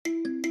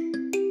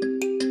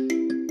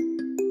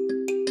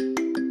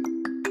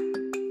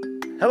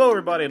Hello,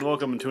 everybody, and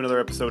welcome to another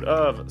episode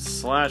of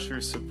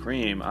Slasher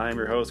Supreme. I'm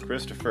your host,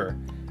 Christopher.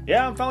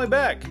 Yeah, I'm finally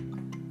back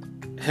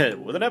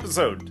with an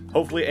episode.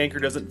 Hopefully, Anchor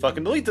doesn't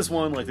fucking delete this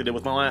one like they did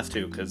with my last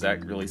two, because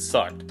that really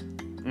sucked.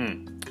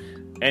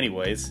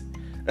 Anyways,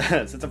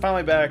 since I'm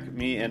finally back,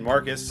 me and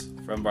Marcus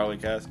from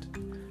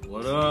Barleycast.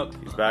 What up?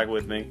 He's back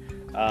with me.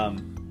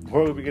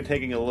 We're be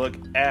taking a look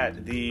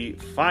at the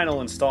final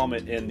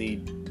installment in the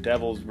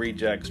Devil's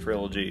Rejects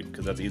trilogy,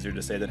 because that's easier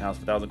to say than House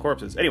of a Thousand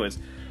Corpses. Anyways,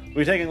 we'll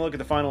be taking a look at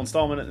the final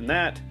installment in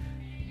that,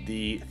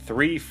 the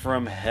Three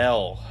from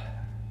Hell.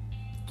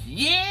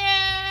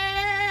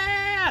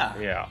 Yeah!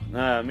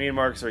 Yeah. Me and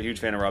Marcus are a huge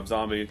fan of Rob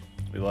Zombie.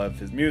 We love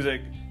his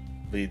music.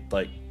 We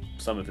like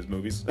some of his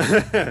movies.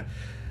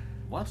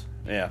 What?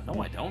 Yeah.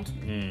 No, I don't.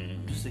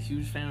 I'm just a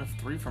huge fan of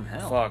Three from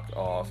Hell. Fuck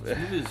off. This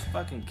movie is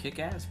fucking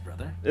kick-ass,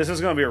 brother. This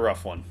is going to be a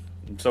rough one.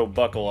 So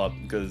buckle up,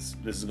 because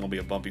this is going to be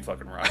a bumpy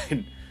fucking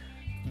ride.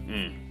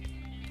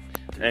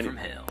 Three from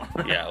Hell.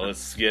 Yeah,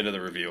 let's get into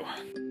the review.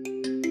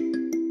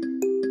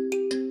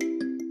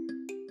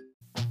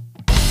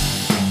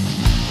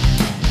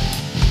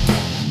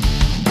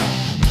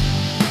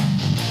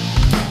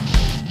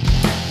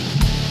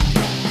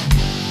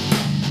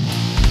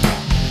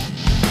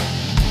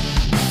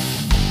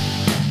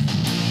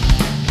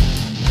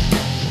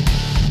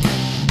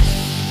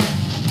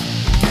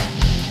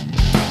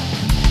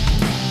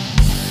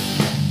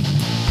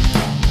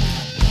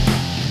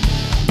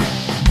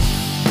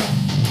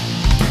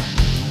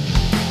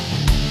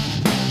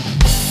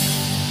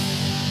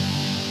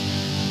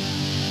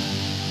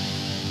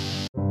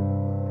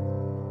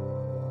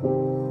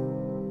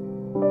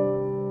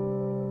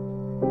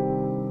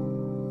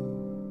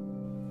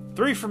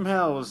 Three from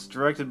Hell was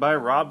directed by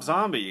Rob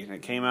Zombie, and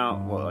it came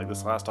out,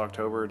 this last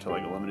October to, a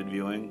limited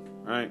viewing,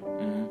 right?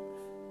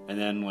 Mm-hmm. And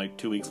then,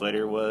 2 weeks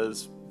later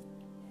was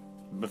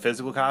a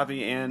physical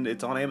copy, and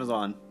it's on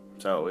Amazon.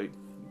 So it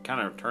kind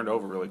of turned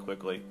over really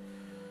quickly.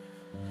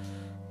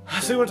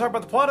 So you want to talk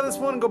about the plot of this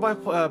one and go by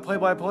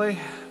play-by-play?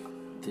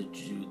 Did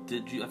you?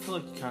 I feel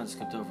like you kind of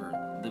skipped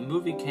over. The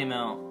movie came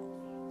out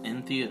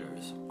in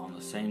theaters on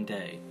the same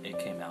day it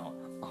came out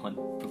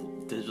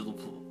on digital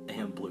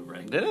and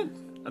Blu-ray. Did it?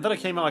 I thought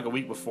it came out a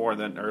week before,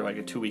 then, or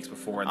 2 weeks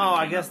before. And then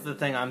I guess the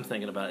thing I'm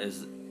thinking about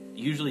is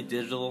usually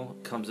digital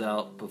comes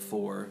out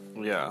before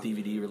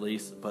DVD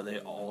release, but they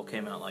all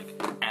came out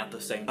at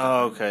the same time.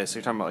 Oh, okay. So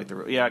you're talking about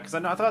because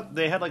I thought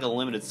they had a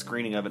limited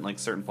screening of it in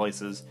certain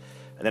places,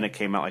 and then it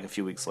came out a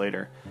few weeks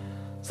later.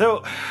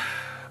 So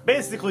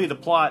basically, the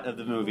plot of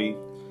the movie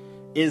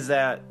is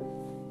that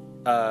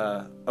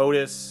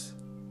Otis,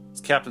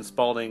 it's Captain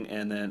Spaulding,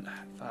 and then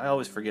I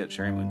always forget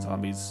Sherry Moon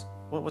Zombie's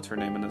what's her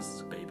name in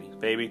this?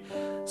 Baby.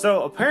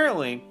 So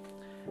apparently,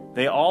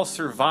 they all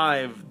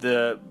survived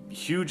the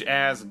huge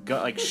ass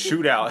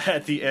shootout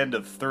at the end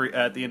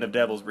of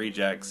Devil's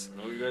Rejects. I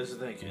know what you guys are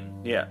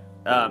thinking. Yeah.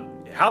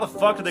 How the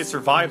fuck did they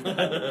survive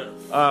that?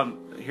 So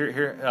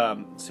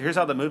here's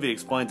how the movie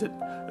explains it.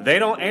 They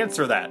don't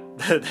answer that.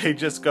 They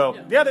just go,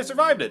 yeah, they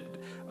survived it.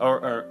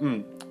 Or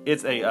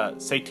it's a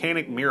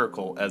satanic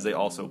miracle, as they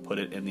also put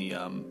it in the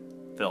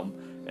film,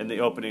 in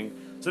the opening.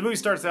 So the movie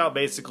starts out,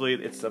 basically,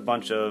 it's a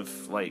bunch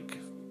of,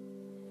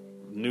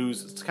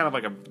 news. It's kind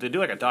of they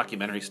do a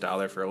documentary style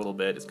there for a little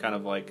bit. It's kind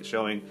of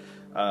showing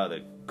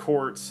the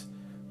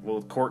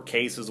court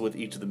cases with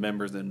each of the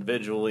members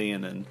individually,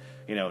 and then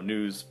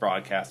news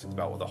broadcasting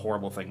about the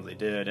horrible things they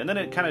did, and then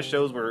it kind of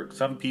shows where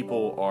some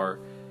people are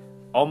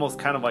almost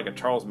kind of like a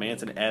Charles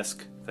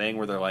Manson-esque thing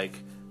where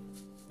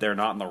they're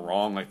not in the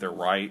wrong, they're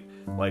right.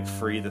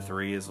 Free the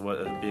Three is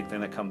what a big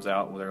thing that comes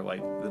out, where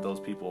they're that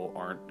those people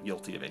aren't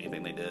guilty of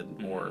anything they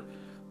did, or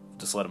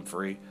just let them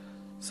free.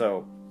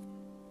 So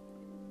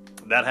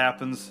that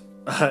happens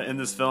in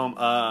this film.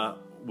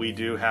 We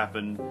do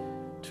happen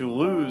to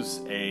lose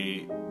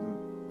a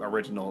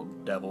original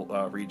Devil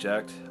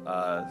Reject.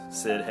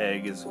 Sid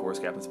Haig is, of course,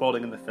 Captain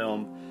Spaulding in the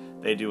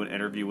film. They do an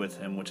interview with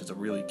him, which is a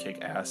really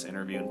kick-ass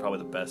interview and probably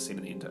the best scene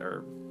in the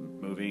entire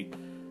movie.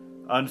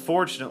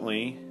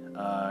 Unfortunately,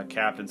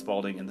 Captain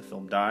Spaulding in the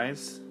film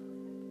dies,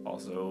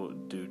 also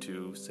due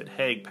to Sid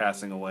Haig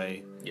passing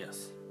away.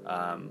 Yes.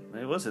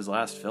 It was his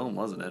last film,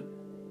 wasn't it?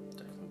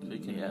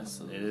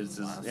 Yes, it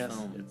is.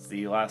 Film. It's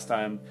the last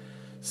time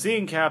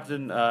seeing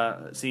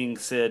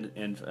Sid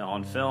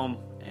on film,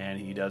 and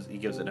he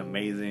gives an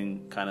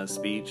amazing kind of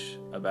speech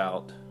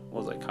about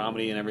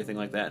comedy and everything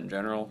like that in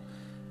general.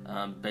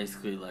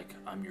 Basically,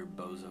 I'm your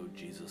bozo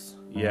Jesus.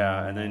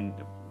 Yeah, and then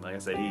like I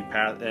said, he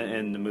passed,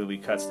 and the movie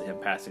cuts to him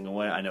passing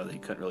away. I know that he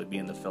couldn't really be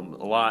in the film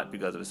a lot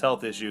because of his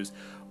health issues,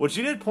 which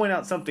you did point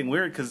out something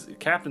weird, because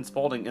Captain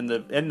Spaulding in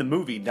the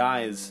movie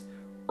dies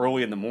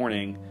early in the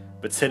morning.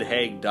 But Sid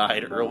Haig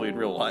died early in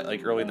real life,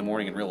 early in the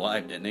morning in real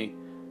life, didn't he?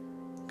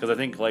 Because I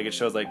think it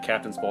shows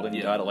Captain Spaulding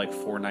died at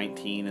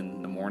 4:19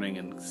 in the morning,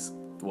 and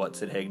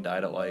Sid Haig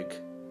died at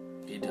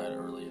he died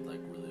early, really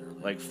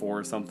early, 4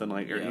 or something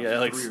 3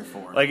 or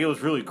 4. It was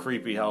really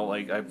creepy how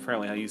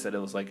apparently how you said it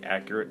was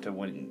accurate to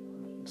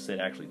when Sid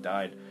actually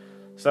died.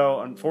 So,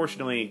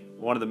 unfortunately,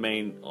 one of the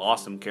main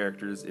awesome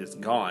characters is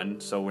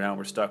gone, so now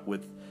we're stuck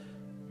with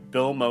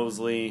Bill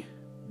Moseley,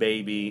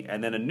 Baby,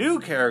 and then a new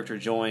character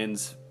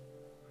joins.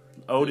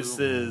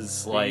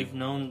 Otis's We've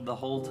known the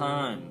whole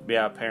time.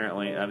 Yeah,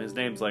 apparently. His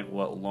name's like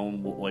what,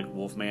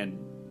 Wolfman,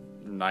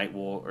 Night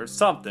Wolf or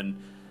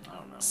something. I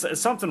don't know.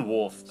 Something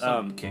Wolf.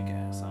 Some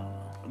kick-ass, I don't know.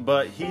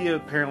 But he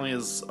apparently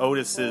is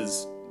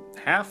Otis's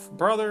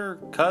half-brother,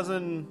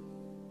 cousin,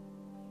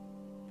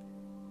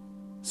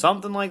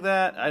 something like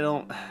that. I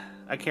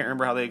can't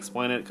remember how they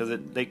explain it, because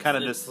they kind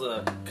of just...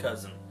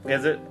 cousin.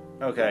 Is it?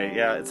 Okay,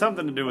 yeah, it's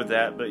something to do with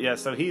that. But yeah,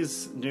 so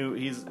he's new,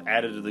 he's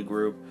added to the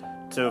group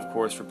to, of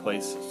course,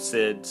 replace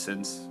Sid,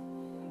 since...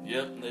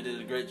 Yep, they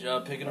did a great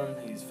job picking him.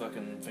 He's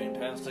fucking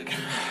fantastic.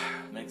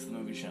 Makes the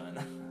movie shine.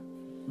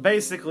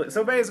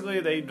 Basically,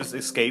 they just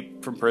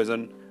escape from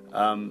prison.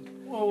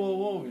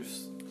 Whoa.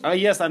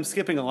 Yes, I'm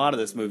skipping a lot of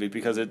this movie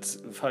because it's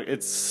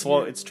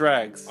slow, it's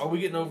drags. Are we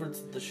getting over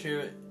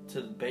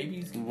to the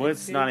babies?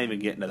 Let's not even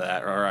get into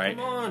that, alright?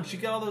 Come on, she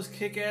got all those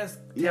kick-ass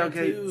tattoos. Yeah,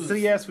 okay. So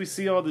yes, we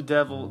see all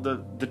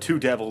the two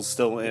devils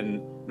still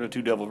in, the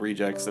two devil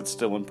rejects that's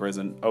still in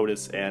prison,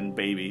 Otis and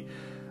Baby.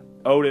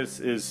 Otis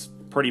is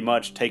pretty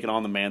much taking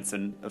on the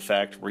Manson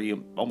effect, where he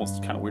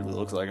almost kind of weirdly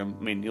looks like him.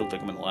 I mean, he looked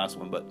like him in the last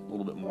one, but a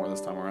little bit more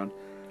this time around.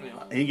 Yeah.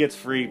 He gets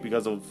free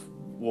because of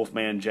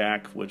Wolfman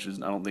Jack, which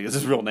is, I don't think is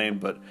his real name,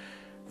 but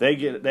they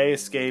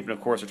escape, and of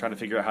course they're trying to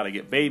figure out how to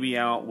get Baby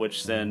out,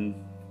 which then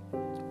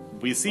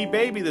we see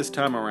Baby this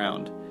time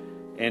around,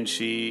 and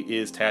she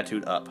is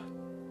tattooed up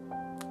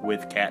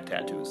with cat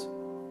tattoos.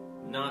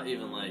 Not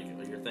even like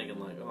you're thinking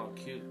like, oh,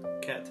 cute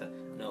cat tattoo.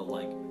 No,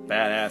 like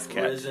badass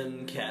cat.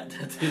 Prison cat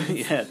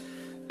tattoos. Yeah.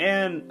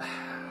 And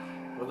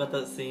what about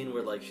that scene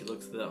where like she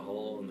looks through that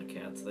hole and the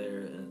cat's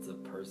there and it's a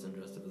person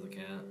dressed up as a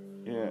cat?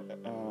 Yeah.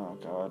 Oh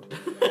God.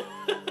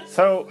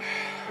 So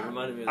It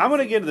reminded me of I'm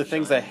gonna get into the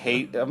things I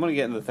hate. I'm gonna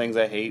get into the things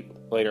I hate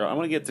later. I'm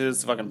gonna get to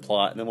this fucking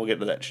plot, and then we'll get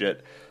to that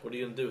shit. What are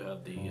you gonna do?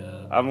 Have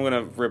the? I'm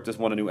gonna rip this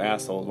one a new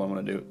asshole. Is what I'm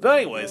gonna do. But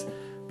anyways,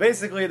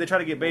 basically they try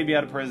to get Baby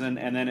out of prison,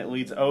 and then it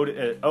leads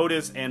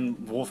Otis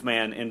and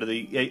Wolfman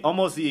into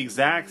almost the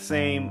exact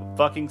same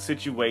fucking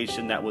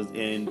situation that was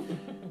in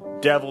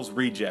Devil's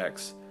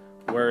Rejects,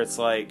 where it's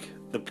like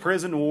the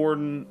prison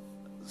warden,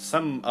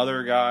 some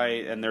other guy,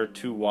 and their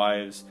two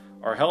wives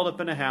are held up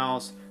in a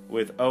house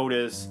with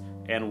Otis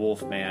and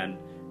Wolfman,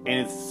 and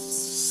it's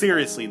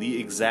seriously the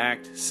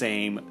exact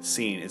same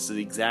scene. It's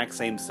the exact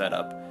same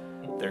setup.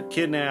 They're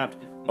kidnapped,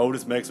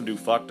 Otis makes them do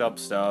fucked up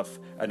stuff,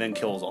 and then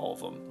kills all of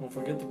them. Don't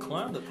forget the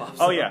clown that pops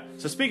up. Oh yeah,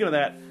 so speaking of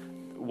that,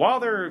 while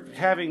they're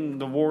having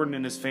the warden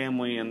and his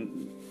family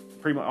and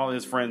pretty much all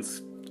his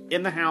friends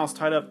in the house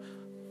tied up,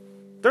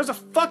 there's a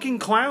fucking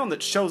clown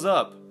that shows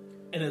up.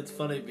 And it's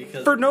funny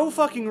because For no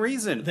fucking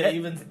reason.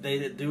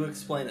 they do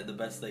explain it the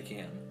best they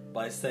can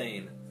by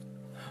saying,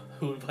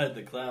 "Who invited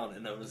the clown?"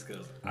 And Otis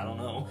goes, "I don't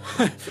know."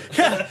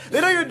 Yeah,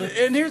 they don't even.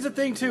 And here's the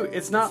thing too.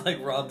 It's not It's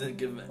like Rob didn't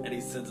give him any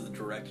sense of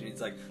direction.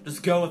 He's like,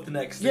 "Just go with the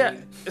next scene." Yeah.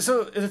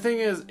 So the thing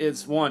is,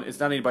 it's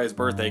not anybody's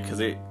birthday because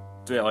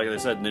like I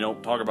said, they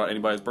don't talk about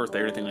anybody's birthday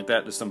or anything like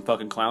that. Just some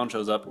fucking clown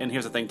shows up. And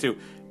here's the thing too.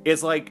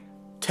 It's like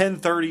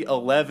 10:30,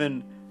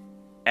 11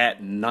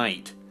 at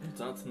night. It's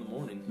not in the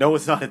morning. No,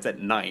 it's not. It's at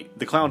night.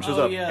 The clown shows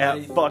up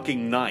at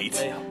fucking night.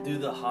 They do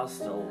the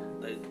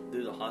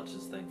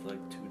hostage thing for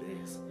like 2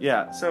 days.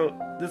 Yeah. So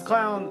this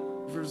clown,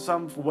 for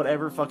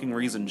whatever fucking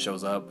reason,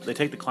 shows up. They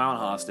take the clown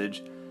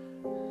hostage.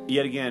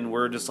 Yet again,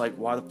 we're just like,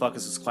 why the fuck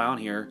is this clown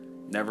here?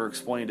 Never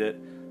explained it.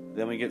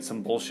 Then we get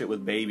some bullshit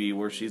with Baby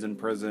where she's in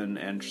prison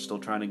and still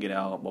trying to get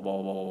out. Blah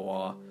blah blah blah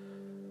blah.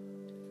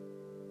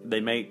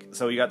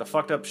 So you got the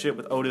fucked up shit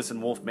with Otis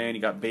and Wolfman.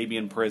 You got Baby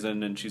in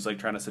prison and she's like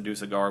trying to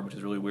seduce a guard, which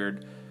is really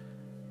weird.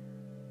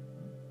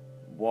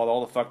 While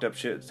all the fucked up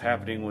shit's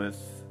happening with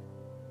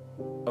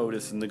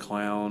Otis and the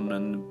clown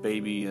and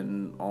Baby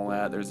and all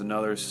that, there's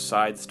another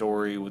side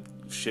story with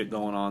shit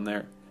going on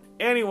there.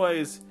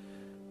 Anyways,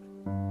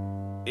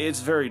 it's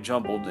very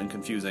jumbled and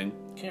confusing.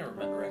 Can't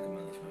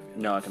recommend this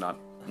movie. No, I cannot.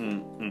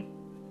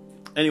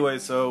 Anyway,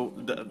 so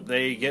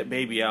they get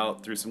Baby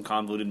out through some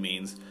convoluted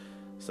means.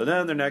 So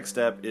then their next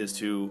step is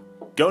to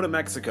go to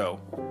Mexico,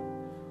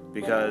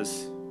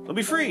 because they'll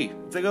be free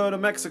if they go to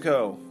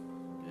Mexico.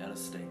 Out of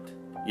state.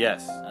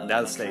 Yes, out of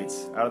the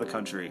states, out of the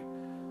country.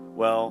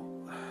 Well,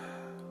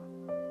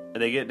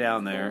 they get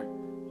down there.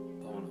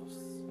 Bonus.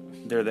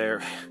 They're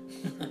there.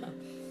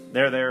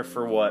 They're there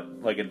for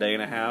what, like a day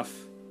and a half,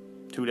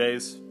 2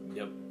 days,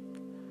 Yep.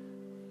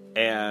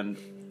 and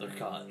They're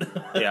caught.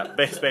 yeah,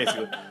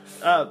 basically.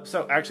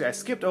 So actually, I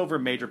skipped over a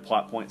major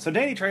plot point. So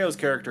Danny Trejo's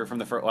character from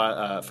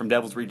from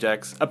Devil's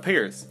Rejects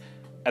appears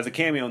as a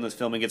cameo in this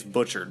film and gets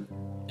butchered.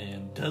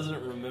 And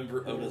doesn't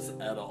remember Otis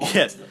at all.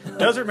 Yes,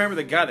 doesn't remember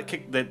the guy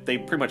that they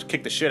pretty much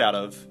kicked the shit out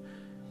of.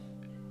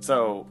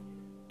 So,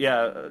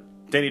 yeah,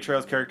 Danny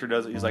Trejo's character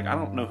does it. He's like, I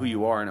don't know who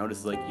you are, and Otis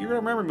is like, you're gonna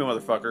remember me,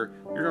 motherfucker.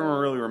 You're gonna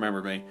really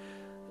remember me.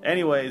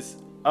 Anyways,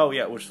 oh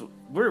yeah, which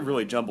we're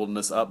really jumbling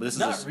this up. This is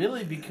Not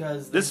really,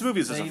 because this movie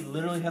is they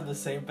literally have the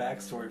same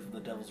backstory from the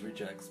Devil's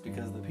Rejects,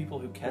 because the people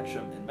who catch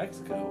them in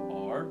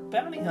Mexico are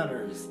bounty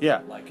hunters.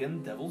 Yeah. Like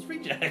in Devil's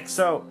Rejects.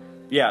 So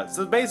Yeah,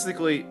 so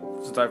basically,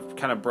 since I've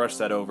kind of brushed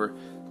that over,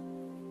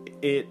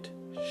 it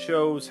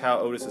shows how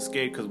Otis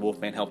escaped because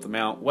Wolfman helped him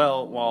out.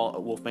 Well, while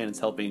Wolfman is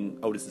helping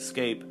Otis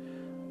escape,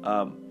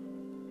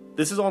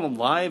 this is on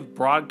live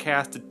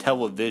broadcasted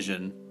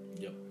television.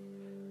 Yep.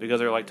 Because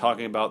they're like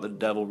talking about the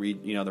devil,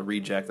 the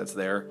reject that's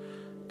there,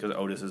 because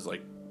Otis is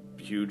like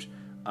huge.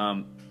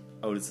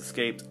 Otis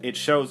escapes. It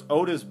shows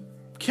Otis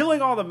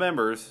killing all the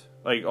members,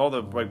 like all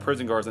the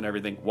prison guards and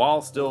everything,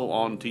 while still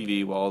on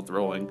TV while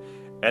throwing,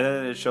 and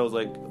then it shows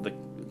like the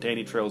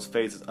Danny Trejo's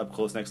face is up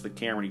close next to the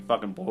camera, and he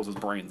fucking blows his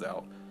brains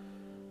out.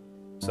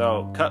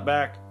 So cut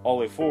back all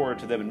the way forward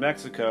to them in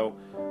Mexico.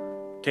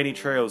 Danny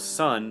Trejo's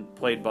son,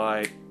 played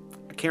by, I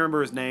can't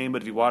remember his name,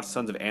 but if you watch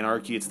Sons of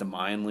Anarchy, it's the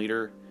Mayan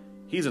leader.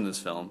 He's in this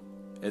film.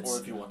 Or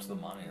if you watch the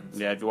Mayans.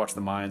 Yeah, if you watch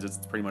the Mayans, it's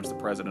pretty much the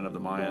president of the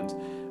Mayans.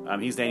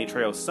 He's Danny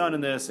Trejo's son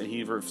in this, and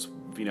he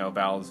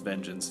vows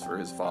vengeance for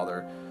his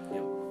father.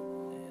 Yep.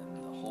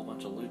 And a whole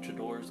bunch of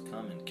luchadors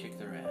come and kick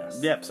their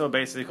ass. Yep, so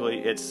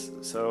basically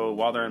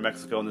while they're in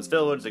Mexico in this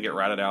village, they get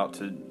ratted out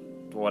to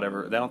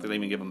whatever. They don't think they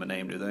even give them a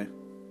name, do they?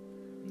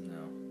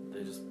 No.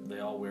 They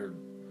all wear...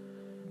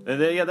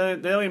 They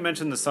don't even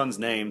mention the son's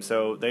name,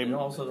 so They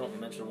also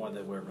don't mention why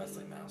they wear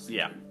wrestling masks.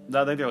 Yeah.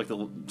 I think they're like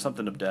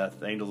something of death,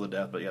 the angels of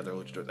death, but yeah, they're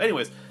luchadors.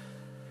 Anyways,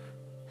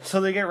 so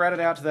they get ratted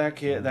out to that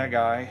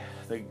guy.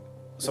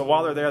 So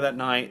while they're there that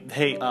night,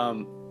 they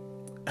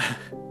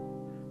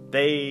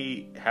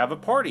have a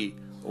party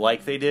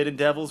like they did in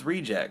Devil's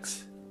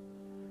Rejects.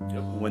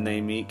 Yep. When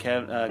they meet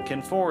Ken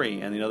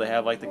Foree, and they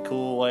have like the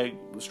cool like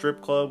strip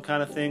club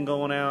kind of thing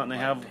going out, and they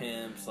have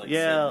pimps,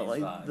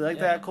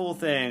 that cool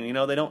thing.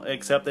 They don't,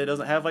 except it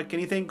doesn't have like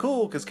anything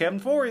cool because Kevin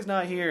Foree's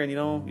not here, and you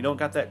don't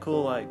got that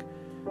cool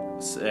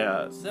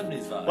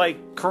 70s vibe.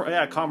 Like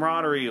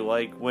camaraderie,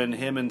 like when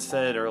him and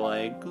Sid are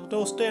like,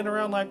 don't stand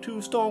around like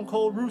two stone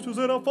cold roosters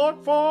in a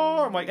fuck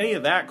farm. Like any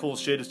of that cool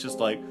shit is just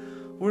like,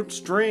 let's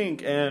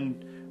drink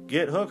and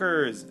get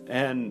hookers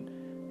and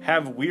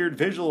have weird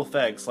visual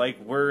effects like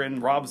we're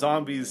in Rob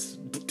Zombie's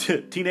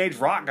Teenage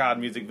Rock God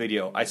music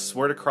video. I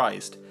swear to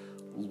Christ,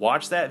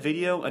 watch that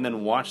video and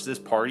then watch this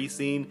party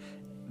scene.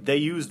 They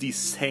use the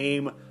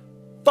same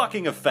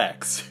fucking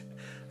effects.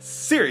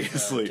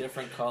 Seriously.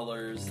 Different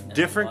colors.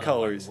 Different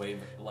colors.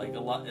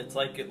 It's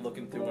like it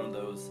looking through one of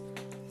those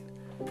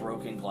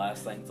broken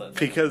glass things that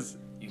because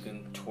you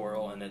can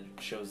twirl and it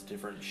shows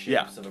different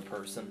shapes of a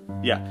person.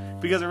 Yeah,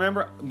 because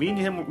remember, me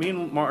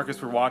and Marcus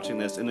were watching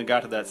this, and it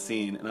got to that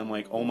scene, and I'm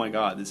like, oh my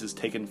god, this is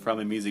taken from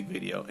a music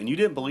video, and you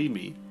didn't believe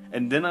me.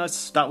 And then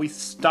we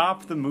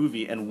stopped the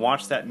movie and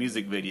watched that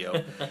music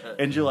video,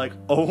 and you're like,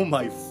 oh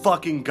my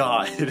fucking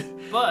god.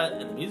 But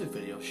in the music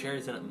video,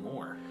 Sherry's in it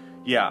more.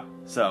 Yeah.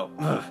 So,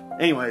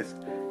 anyways,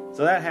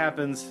 so that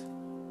happens.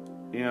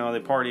 They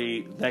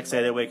party. Next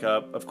day they wake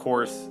up. Of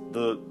course,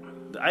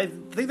 I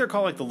think they're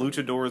called like the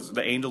luchadors,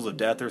 the angels of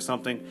death or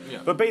something.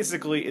 Yeah. But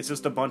basically, it's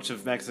just a bunch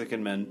of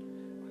Mexican men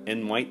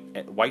in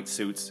white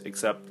suits,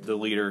 except the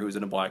leader who's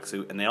in a black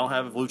suit, and they all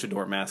have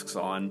luchador masks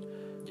on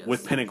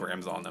with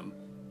pentagrams on them.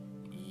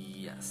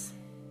 Yes.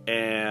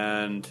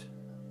 And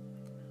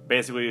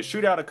basically, a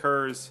shootout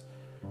occurs,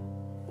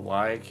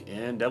 like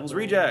in Devil's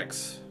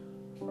Rejects.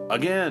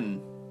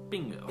 Again.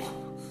 Bingo.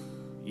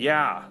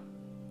 Yeah.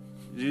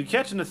 You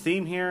catching the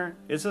theme here?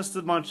 It's just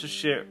a bunch of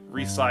shit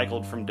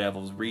recycled from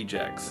Devil's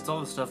Rejects. It's all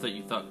the stuff that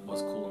you thought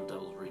was cool in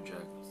Devil's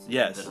Rejects.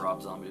 Yes. That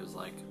Rob Zombie was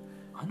like,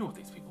 I know what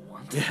these people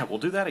want. Yeah, we'll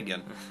do that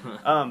again.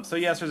 So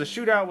yes, there's a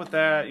shootout with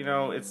that.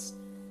 It's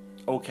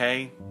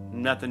okay.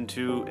 Nothing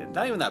too...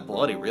 Not even that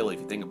bloody, really,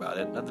 if you think about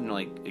it. Nothing,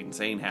 like,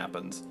 insane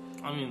happens.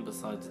 I mean,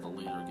 besides the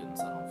leader getting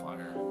set on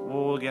fire.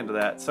 We'll get into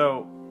that.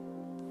 So,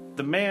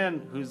 the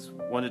man who's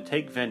wanted to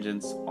take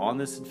vengeance on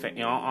this,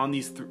 on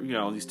these,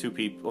 these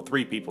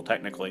three people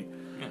technically,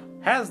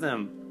 has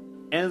them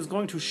and is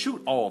going to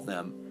shoot all of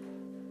them.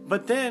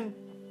 But then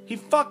he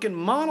fucking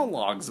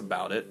monologues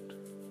about it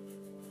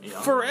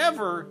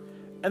forever,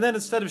 and then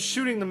instead of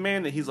shooting the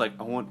man that he's like,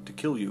 I want to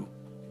kill you,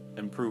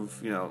 and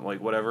prove,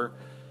 whatever,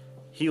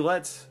 he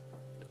lets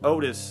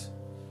Otis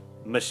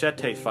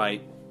machete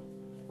fight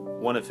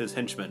one of his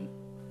henchmen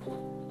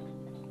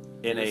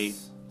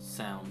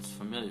sounds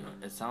familiar.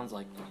 It sounds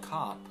like the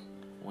cop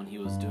when he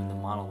was doing the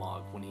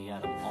monologue, when he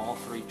had them all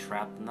three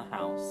trapped in the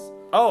house.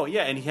 Oh,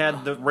 yeah, and he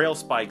had the rail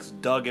spikes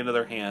dug into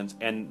their hands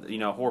and,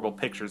 horrible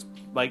pictures.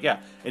 And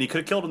he could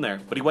have killed them there,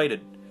 but he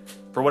waited.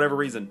 For whatever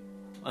reason.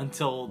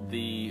 Until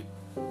the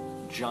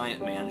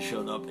giant man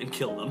showed up and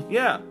killed them.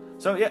 Yeah.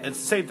 So, yeah, it's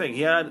the same thing.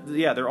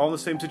 They're all in the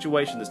same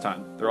situation this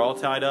time. They're all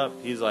tied up.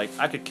 He's like,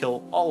 I could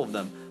kill all of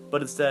them.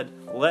 But instead,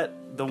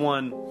 let the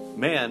one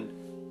man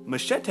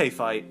machete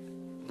fight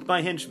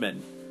my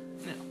henchmen.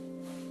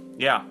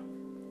 Yeah.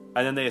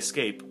 And then they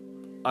escape,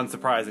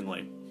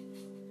 unsurprisingly.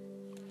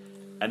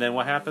 And then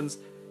what happens?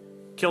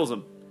 Kills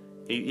him.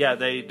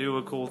 They do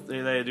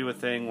a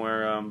thing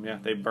where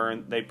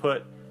they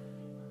put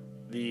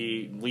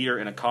the leader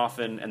in a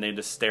coffin and they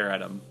just stare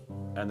at him.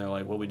 And they're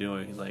like, what are we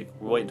doing? He's like,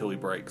 we'll wait until he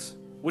breaks.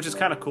 Which is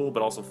kind of cool,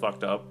 but also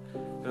fucked up.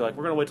 They're like,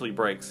 we're going to wait till he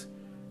breaks.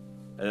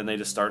 And then they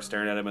just start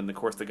staring at him, and of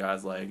course the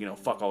guy's like, you know,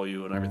 fuck all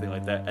you and everything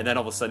like that. And then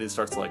all of a sudden he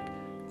starts to like,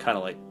 kind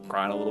of like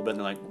crying a little bit, and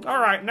they're like, all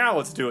right, now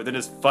let's do it. Then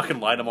just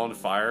fucking light him on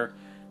fire.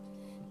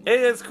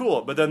 It's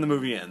cool, but then the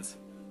movie ends.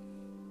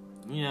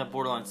 Yeah,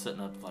 borderline setting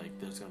up like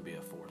there's gonna be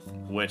a fourth.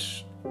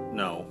 Which,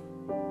 no.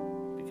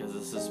 Because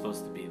this is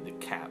supposed to be the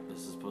cap.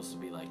 This is supposed to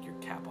be like your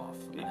cap off,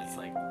 and it's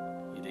like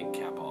you didn't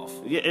cap off.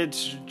 Yeah,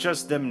 it's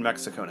just them in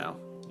Mexico now.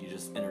 You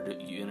just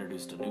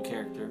introduced a new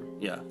character.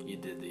 Yeah. You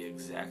did the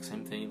exact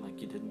same thing like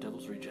you did in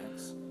Devil's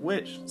Rejects.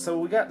 So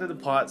we got to the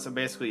plot. So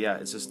basically, yeah,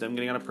 it's just them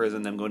getting out of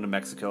prison, them going to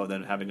Mexico,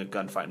 then having a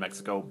gunfight in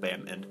Mexico.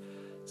 Bam, end.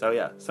 So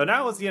yeah. So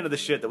now it's the end of the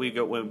shit that we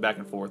went back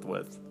and forth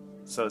with.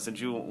 So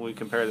since we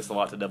compare this a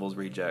lot to Devil's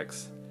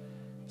Rejects.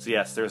 So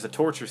yes, there's a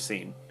torture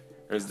scene.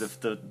 There's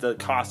the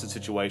Costa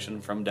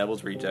situation from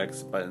Devil's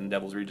Rejects, but in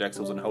Devil's Rejects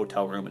it was in a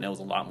hotel room and it was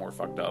a lot more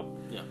fucked up.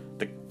 Yeah.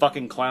 The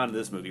fucking clown in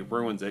this movie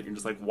ruins it. You're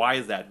just like, why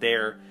is that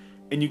there?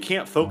 And you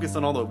can't focus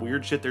on all the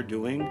weird shit they're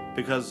doing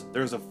because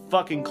there's a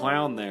fucking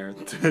clown there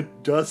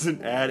that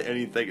doesn't add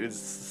anything.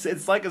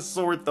 It's like a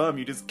sore thumb.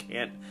 You just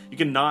can't. You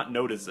cannot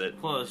notice it.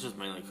 Well, it's just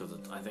mainly because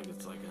I think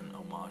it's like an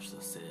homage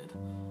to Sid.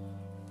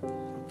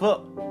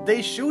 But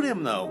they shoot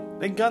him though.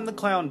 They gun the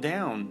clown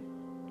down.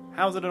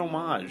 How's it an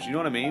homage? You know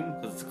what I mean?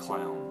 Because it's a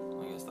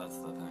clown. I guess that's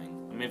the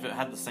thing. I mean, if it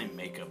had the same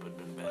makeup, it'd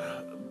been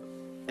better.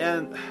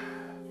 And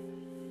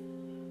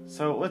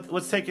so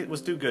let's take it.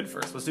 Let's do good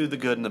first. Let's do the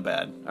good and the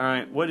bad. All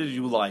right. What did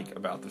you like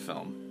about the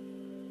film?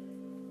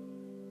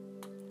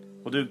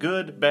 We'll do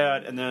good,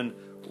 bad, and then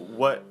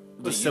what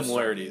the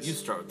similarities. You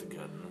start with the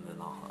good, and then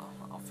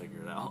I'll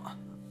figure it out.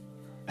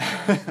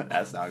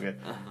 That's not good.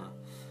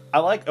 I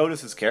like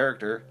Otis's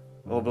character.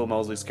 Well, Bill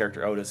Moseley's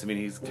character, Otis. I mean,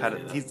 he's kind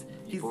of he's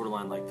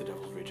borderline like the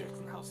Devil's Rejects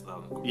in House of the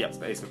Thousand. Yes,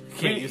 basically.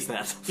 Can't use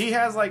that. He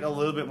has like a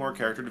little bit more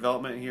character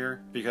development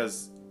here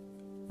because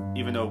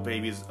even though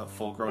Baby's a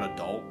full-grown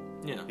adult,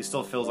 yeah, he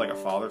still feels like a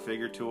father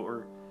figure to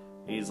her.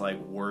 He's like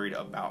worried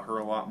about her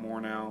a lot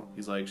more now.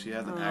 He's like, she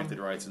hasn't acted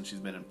right since she's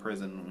been in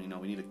prison. You know,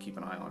 we need to keep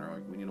an eye on her.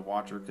 Like, we need to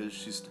watch her because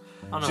she's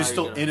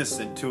still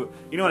innocent to it.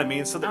 You know what I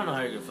mean? So I don't know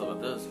how you're gonna feel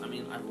about this. I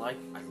mean, I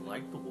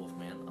like the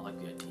Wolfman. I like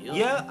the idea.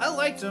 Yeah, I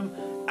liked him.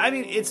 I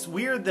mean, it's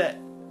weird that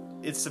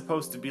it's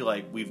supposed to be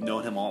like we've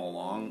known him all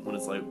along when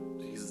it's like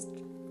we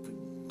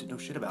didn't know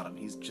shit about him.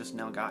 He's just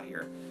now got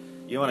here.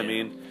 You know what I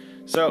mean?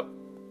 So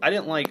I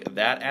didn't like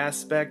that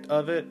aspect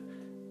of it.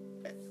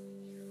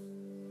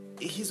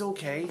 He's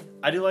okay.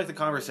 I do like the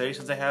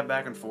conversations they have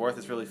back and forth.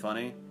 It's really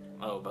funny.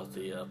 Oh, about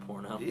the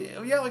porno?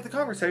 Yeah, like the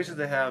conversations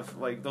they have,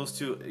 like those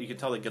two, you can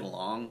tell they get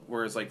along.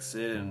 Whereas like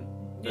Sid and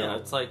yeah,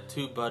 it's like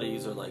two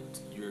buddies or like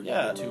your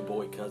two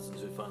boy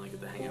cousins who finally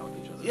get to hang out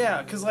with each other.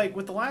 Yeah, because like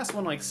with the last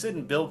one, like Sid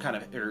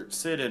and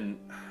Sid and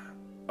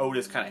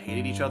Otis kind of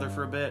hated each other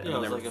for a bit, and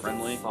they were like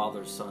friendly. A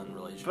father-son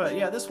relationship. But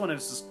yeah, this one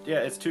is just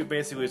it's two.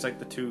 Basically, it's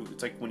like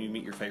it's like when you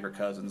meet your favorite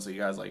cousins, so you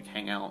guys like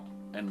hang out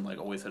and like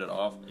always hit it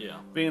off. Yeah.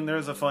 I mean,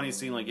 there's a funny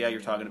scene like you're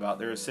talking about.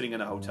 They're sitting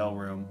in a hotel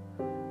room,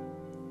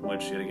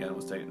 which shit again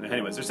was taken.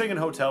 Anyways, they're sitting in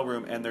a hotel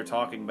room and they're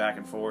talking back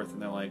and forth, and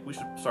they're like, we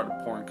should start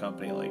a porn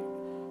company, like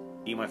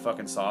Eat My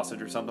Fucking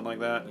Sausage or something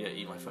like that. Yeah,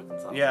 Eat My Fucking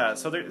Sausage. Yeah,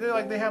 so they're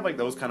like they have like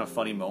those kind of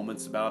funny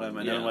moments about him,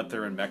 and then like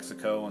they're in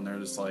Mexico and they're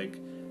just like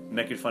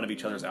making fun of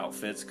each other's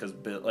outfits because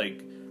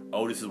like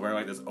Otis is wearing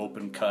like this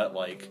open cut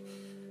like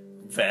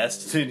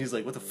vest, and he's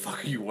like, "What the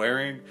fuck are you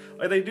wearing?"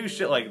 Like they do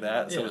shit like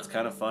that, so it's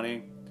kind of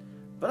funny.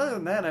 But other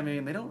than that, I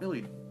mean, they don't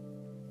really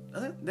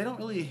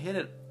hit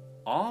it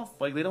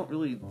off. Like they don't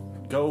really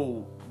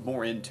go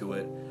more into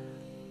it.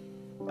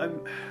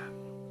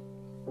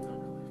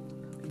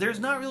 There's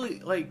not really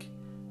like.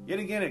 Yet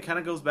again, it kind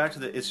of goes back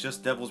to it's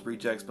just Devil's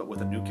Rejects, but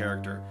with a new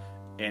character,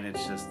 and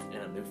it's just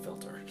and a new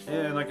filter. Yeah,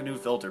 and like a new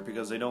filter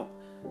because they don't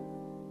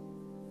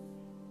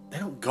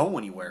go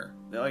anywhere.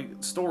 They're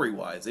like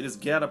story-wise, they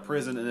just get out of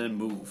prison and then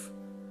move.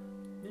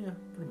 Yeah,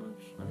 pretty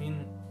much. I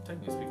mean,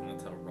 technically speaking,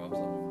 that's how Rob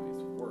Zombie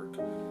movies work.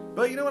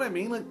 But you know what I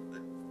mean? Like,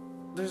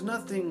 there's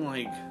nothing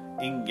like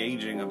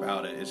engaging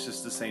about it. It's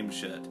just the same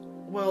shit.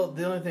 Well,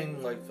 the only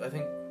thing, like, I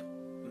think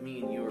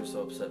me and you were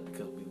so upset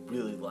because we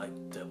really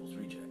liked Devil's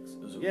Rejects.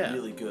 It was a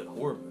really good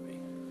horror movie,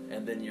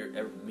 and then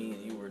me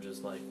and you were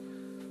just like,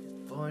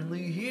 it's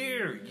finally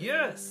here,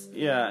 yes.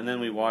 Yeah, and then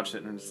we watched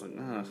it and it's like,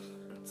 ugh.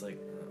 It's like,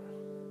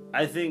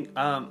 I think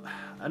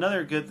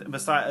another good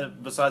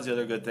besides the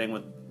other good thing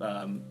with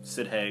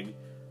Sid Haig,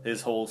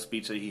 his whole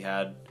speech that he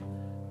had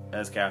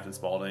as Captain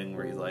Spaulding,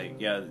 where he's like,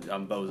 "Yeah,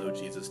 I'm Bozo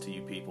Jesus to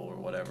you people" or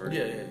whatever.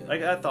 Yeah.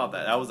 Like I thought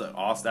that was an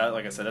awesome. That,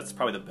 like I said, that's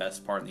probably the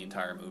best part in the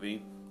entire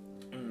movie.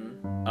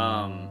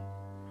 Mm-hmm.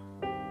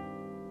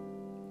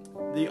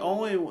 The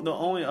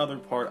only other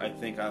part I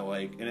think I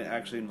like, and it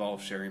actually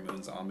involves Sherry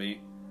Moon Zombie,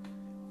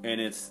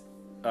 and it's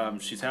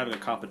she's having a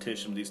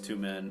competition with these two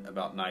men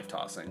about knife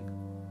tossing.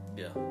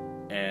 Yeah.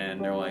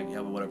 And they're like, yeah,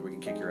 but whatever, we can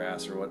kick your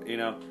ass or what, you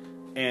know,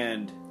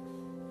 and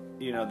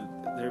you know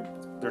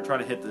they're trying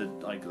to hit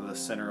the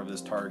center of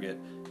this target,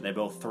 and they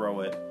both throw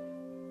it,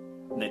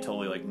 and they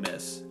totally like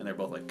miss, and they're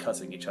both like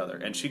cussing each other,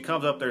 and she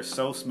comes up there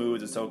so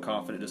smooth and so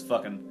confident, just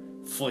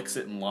fucking flicks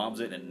it and lobs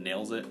it and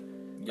nails it.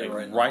 Yeah, like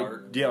right in the right,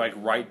 heart. yeah, like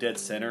right dead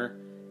center,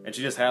 and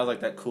she just has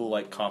like that cool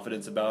like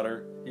confidence about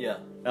her. Yeah.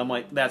 And I'm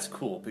like, that's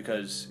cool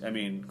because I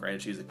mean,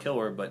 granted she's a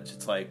killer, but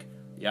it's like,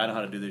 yeah, I know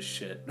how to do this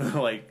shit.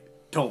 Like,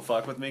 don't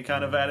fuck with me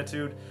kind of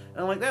attitude. And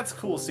I'm like, that's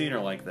cool seeing her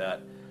like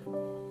that.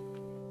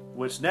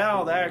 Which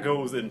now that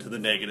goes into the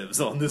negatives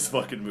on this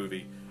fucking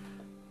movie.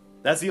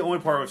 That's the only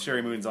part with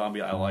Sherry Moon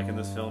Zombie I like in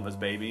this film as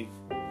Baby.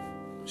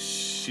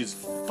 She's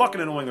fucking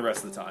annoying the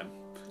rest of the time.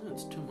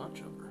 It's too much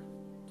of her.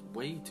 It's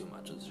way too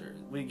much of Sherry.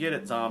 We get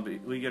it, Zombie.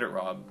 We get it,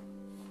 Rob.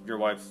 Your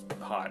wife's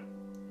hot.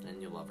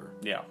 And you love her.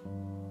 Yeah.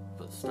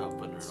 But stop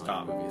putting her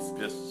Stop. in movies.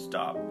 Just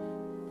stop.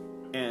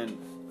 And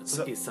It's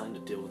like he signed a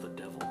deal with the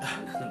devil.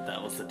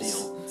 That was the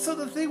deal. so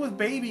the thing with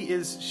Baby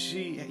is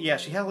she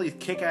has all these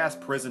kick-ass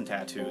prison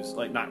tattoos.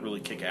 Like, not really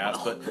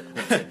kick-ass,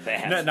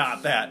 but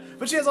not that.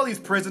 But she has all these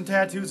prison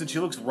tattoos, and she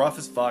looks rough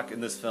as fuck in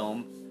this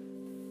film.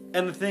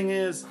 And the thing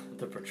is,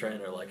 They're portraying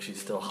her like she's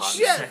still hot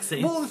and yeah.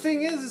 sexy. Well, the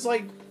thing is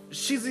like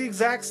she's the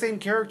exact same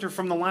character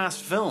from the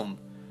last film.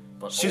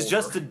 But She's older.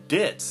 just a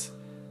ditz.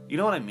 You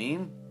know what I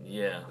mean?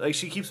 Yeah. Like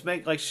she keeps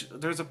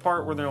there's a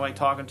part where they're like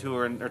talking to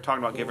her and they're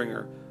talking about giving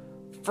her,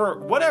 for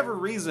whatever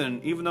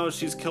reason, even though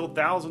she's killed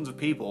thousands of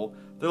people,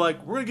 they're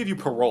like, we're gonna give you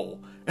parole.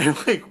 And I'm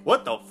like,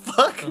 what the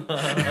fuck?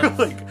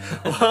 Like,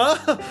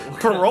 huh?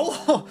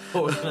 Parole?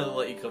 We're gonna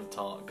let you come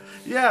talk.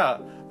 Yeah.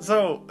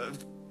 So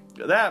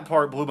that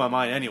part blew my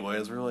mind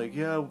anyways. We're like,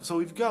 yeah, so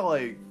we've got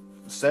like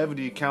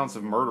 70 counts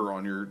of murder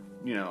on your,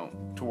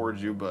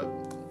 towards you, but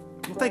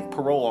we'll take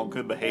parole on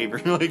good behavior.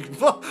 You're like,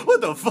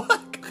 what the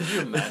fuck? Could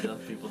you imagine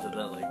if people did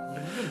that? Like,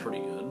 you've been pretty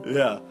good.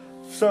 Yeah.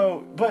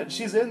 So, but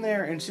she's in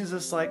there and she's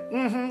just like,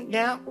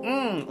 yeah,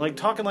 like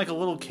talking like a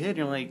little kid. And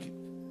you're like,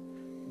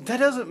 that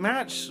doesn't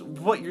match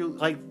what you're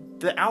like,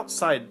 the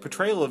outside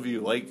portrayal of you.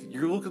 Like,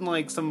 you're looking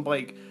like some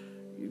like,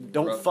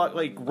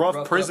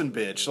 rough prison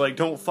bitch. Like,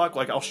 don't fuck,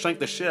 like, I'll shank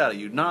the shit out of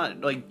you.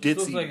 Not like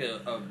ditzy. Looks like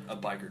a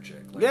biker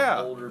chick. Like Yeah.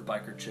 An older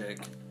biker chick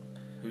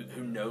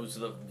who knows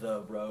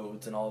the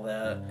roads and all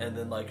that. And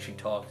then, like, she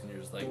talks and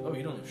you're just like, oh,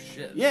 you don't know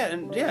shit. Yeah,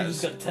 and yeah. You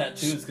just got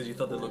tattoos because you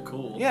thought they looked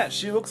cool. Yeah,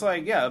 she looks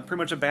like, pretty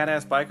much a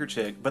badass biker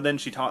chick. But then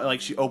she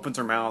she opens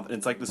her mouth and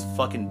it's like this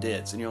fucking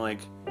ditz. And you're like,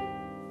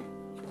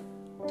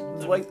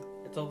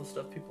 it's all the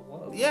stuff people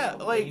love. yeah,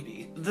 Oh, like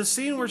baby. the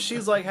scene where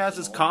she's like has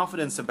this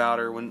confidence about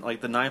her when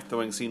like the knife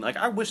throwing scene. Like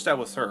I wish that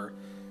was her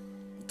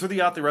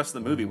throughout the rest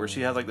of the movie, where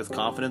she has like this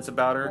confidence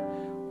about her,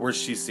 where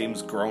she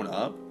seems grown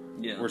up.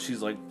 Yeah. Where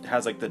she's like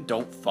has like the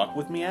don't fuck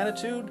with me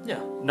attitude.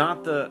 Yeah.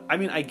 Not the. I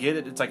mean, I get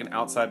it. It's like an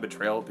outside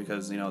betrayal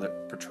because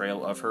the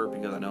portrayal of her.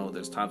 Because I know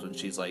there's times when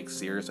she's like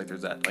serious, like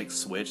there's that like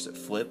switch that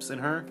flips in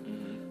her.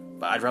 Mm-hmm.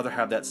 But I'd rather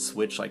have that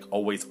switch like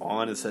always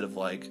on instead of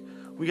like,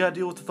 we gotta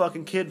deal with the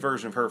fucking kid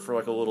version of her for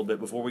like a little bit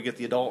before we get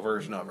the adult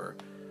version of her.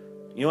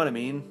 You know what I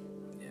mean?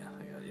 Yeah,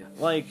 I got you.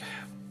 Like,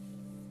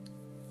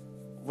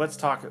 let's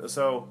talk.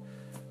 So,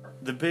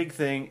 the big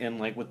thing in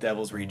like with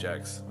Devil's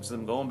Rejects. So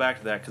I'm going back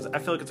to that because I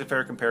feel like it's a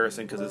fair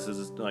comparison because this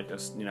is like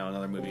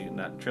another movie in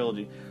that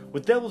trilogy.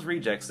 With Devil's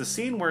Rejects, the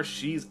scene where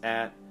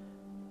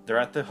they're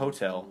at the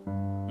hotel,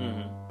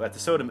 at the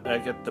soda,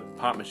 at the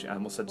pop machine. I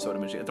almost said soda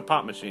machine. At the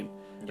pop machine,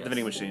 at the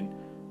vending machine.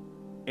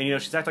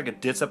 And she's acting like a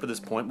ditz up at this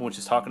point, but when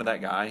she's talking to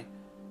that guy,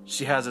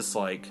 she has this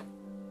like,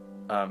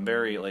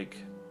 very like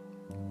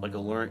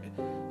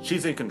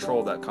she's in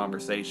control of that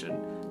conversation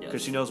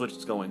because she knows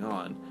what's going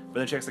on. But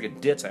then she acts like a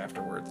ditz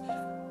afterwards.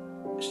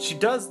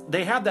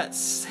 They have that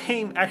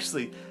same,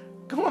 actually,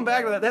 going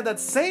back to that, they have that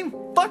same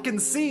fucking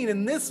scene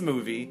in this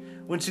movie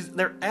when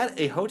they're at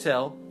a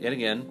hotel, yet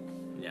again.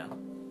 Yeah.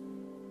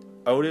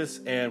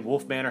 Otis and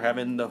Wolfman are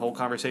having the whole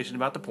conversation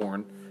about the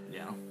porn.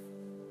 Yeah.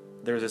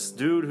 There's this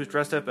dude who's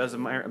dressed up as a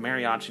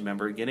mariachi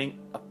member getting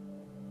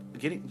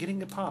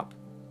a pop.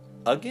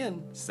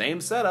 Again,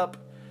 same setup.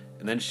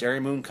 And then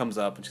Sherry Moon comes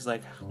up and she's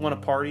like, want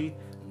to party?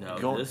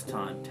 No, this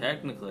time,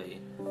 technically,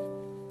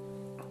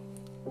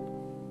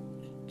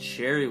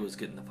 Sherry was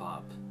getting the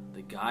pop.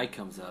 The guy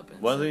comes up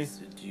and says,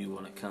 do you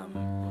want to come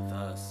with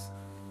us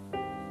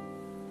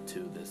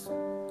to this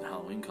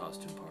Halloween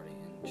costume party?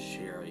 And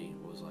Sherry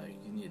was like,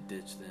 you need to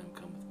ditch them,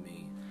 come with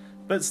me.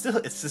 But still,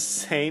 it's the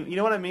same, you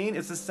know what I mean?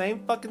 It's the same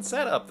fucking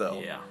setup, though.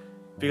 Yeah.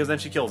 Because then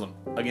she kills him.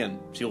 Again,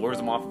 she lures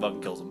him off and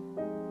fucking kills him.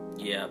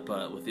 Yeah,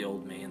 but with the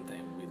old man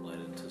thing, we led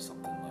into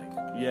something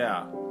like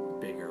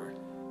bigger,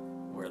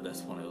 where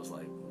this one it was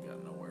like, we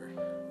got nowhere.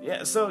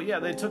 Yeah, so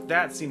they took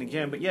that scene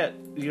again, but yet,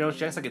 she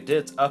acts like a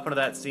ditz up into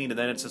that scene, and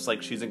then it's just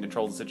like she's in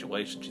control of the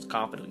situation, she's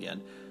confident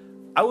again.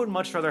 I would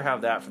much rather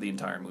have that for the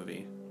entire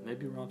movie.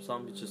 Maybe Rob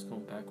Zombie's just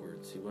going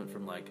backwards. He went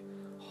from like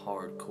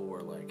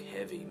hardcore, like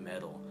heavy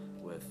metal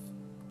with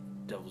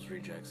Devil's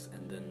Rejects,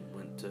 and then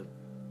went to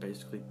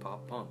basically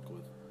pop punk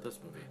with this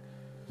movie.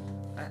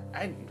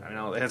 I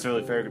know, that's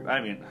really fair.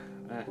 I mean,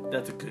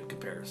 that's a good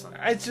comparison.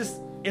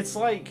 It's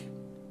like...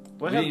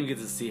 We didn't even get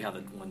to see how the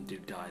one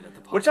dude died at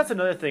the pop. Which, that's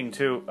another thing,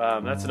 too.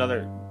 That's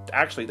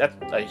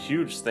a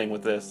huge thing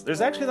with this.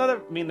 There's actually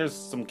there's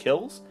some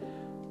kills,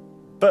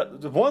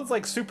 but the one's,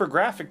 like, super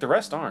graphic, the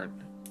rest aren't.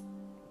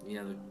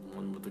 Yeah, the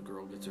one with the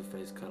girl gets gets her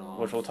face cut off.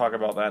 Which we'll talk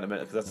about that in a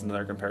minute, because that's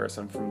another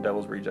comparison from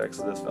Devil's Rejects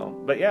to this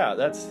film. But yeah,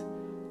 that's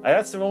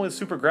the only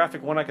super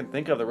graphic one I can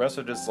think of. The rest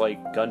are just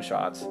like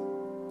gunshots.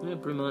 Yeah,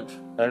 pretty much.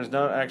 There's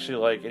not actually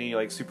like any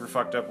like super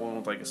fucked up one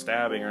with like a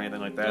stabbing or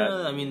anything like that.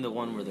 I mean, the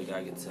one where the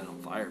guy gets set on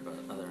fire, but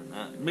other than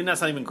that, I mean, that's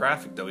not even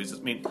graphic though.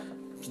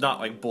 It's not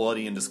like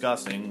bloody and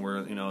disgusting.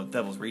 Where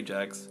Devil's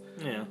Rejects.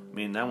 Yeah. I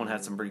mean, that one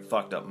had some pretty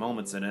fucked up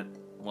moments in it,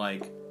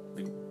 like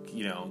the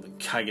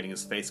guy getting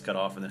his face cut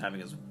off and then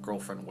having his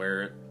girlfriend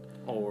wear it,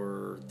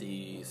 or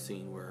the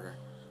scene where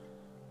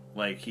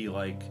like he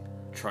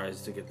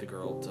tries to get the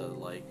girl to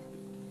like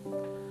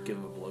give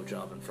him a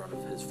blowjob in front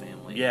of his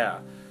family. Yeah.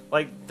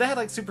 Like, that had,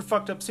 like, super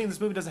fucked up scenes.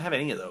 This movie doesn't have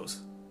any of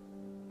those.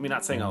 I mean,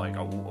 not saying I'm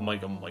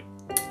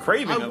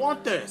craving I them.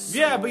 want this!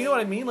 Yeah, but you know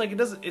what I mean? Like,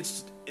 this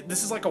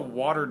is like a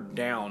watered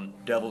down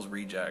Devil's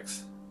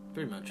Rejects.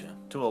 Pretty much, yeah.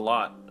 To a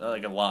lot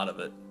of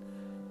it.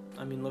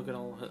 I mean, look at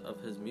all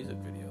of his music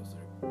videos.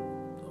 They're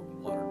a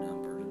watered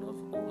down version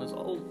of all his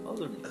old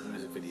other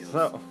music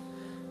videos.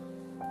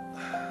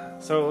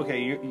 So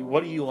okay,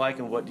 what do you like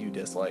and what do you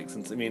dislike?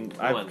 Since, I mean...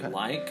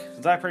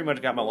 Since I pretty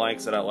much got my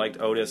likes, that I liked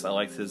Otis, I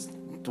liked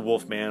the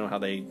Wolfman, how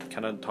they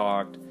kind of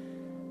talked.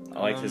 I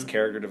liked his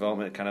character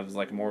development, kind of as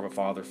like more of a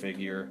father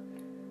figure.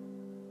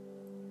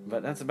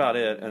 But that's about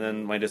it. And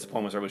then my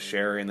disappointments are with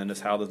Sherry, and then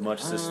just how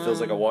much this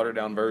feels like a watered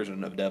down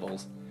version of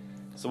Devils.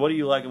 So what do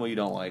you like and what you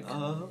don't like?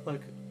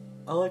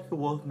 I like the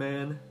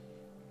Wolfman.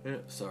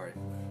 Sorry,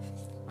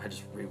 I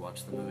just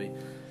rewatched the movie.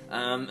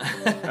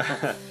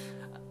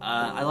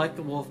 I like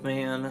the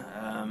Wolfman.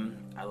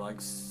 I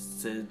like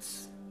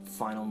Sid's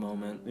final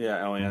moment.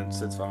 Yeah,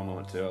 Sid's final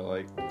moment too. I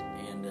like.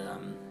 And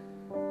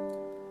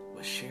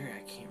with Sherry,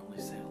 I can't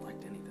really say I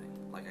liked anything.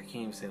 Like, I can't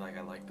even say like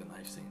I liked the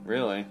knife scene.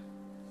 Really?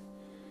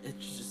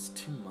 It's just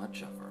too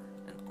much of her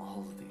in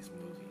all of these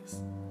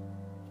movies.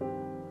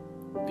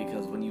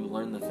 Because when you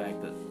learn the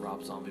fact that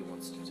Rob Zombie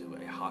wants to do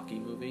a hockey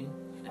movie,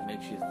 it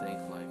makes you think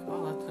like,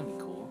 oh, that's gonna be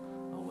cool.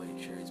 Oh wait,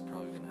 Sherry's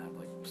probably gonna have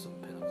like some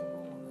pinnacle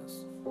role in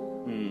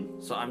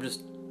this. So I'm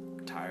just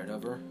tired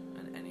of her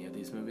in any of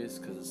these movies,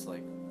 because it's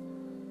like,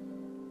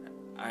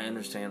 I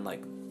understand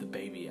like the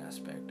baby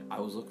aspect.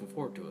 I was looking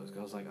forward to it, because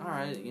I was like, all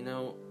right,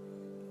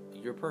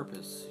 your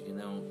purpose,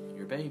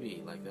 your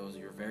baby, like that was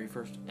your very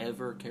first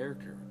ever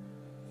character.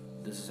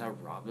 This is how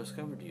Rob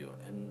discovered you,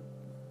 and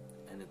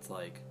it's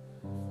like,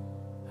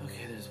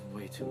 okay, there's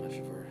way too much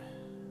of her.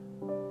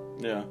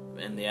 Yeah.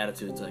 And the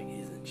attitude's like,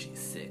 isn't she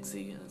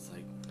sexy? And it's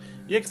like,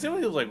 yeah, because there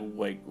was like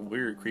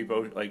weird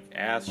creepo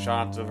ass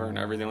shots of her and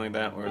everything like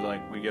that. Where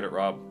like, we get it,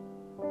 Rob.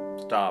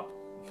 Stop.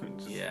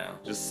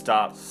 Just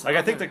stop. Like,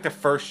 I think like the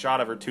first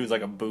shot of her too is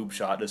like a boob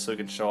shot, just so it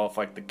can show off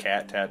like the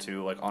cat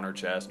tattoo like on her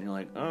chest, and you're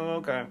like, oh,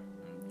 okay.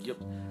 Yep.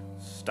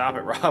 Stop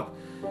it, Rob.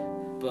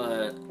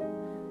 But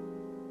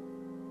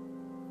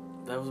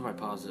that was my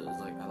positives.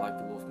 Like, I like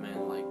the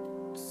Wolfman, like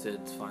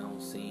Sid's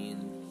final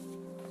scene.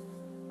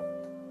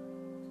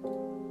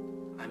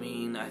 I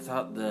mean, I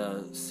thought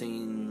the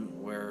scene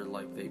where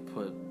like they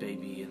put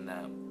Baby in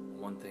that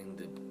one thing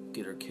to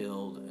get her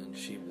killed, and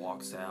she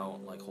walks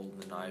out like holding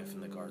the knife,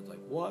 and the guard's like,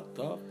 "What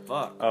the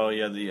fuck?" Oh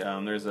yeah,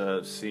 there's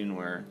a scene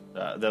where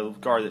the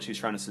guard that she's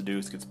trying to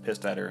seduce gets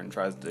pissed at her and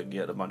tries to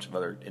get a bunch of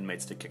other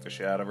inmates to kick the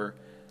shit out of her,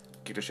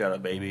 kick the shit out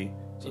of Baby.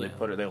 So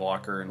they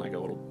lock her in like a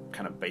little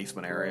kind of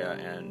basement area,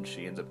 and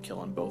she ends up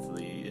killing both of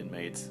the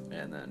inmates,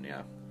 and then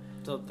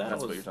So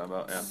that's what you're talking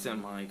about. Yeah.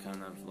 Semi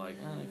kind of like,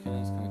 okay,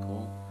 that's kind of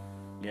cool.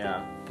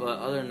 Yeah. But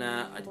other than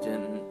that, I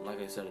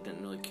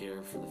didn't really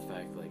care for the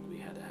fact like we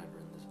had to have her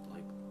in this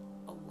like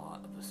a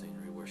lot of the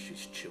scenery where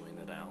she's chewing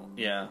it out.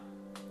 Yeah.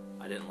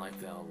 I didn't like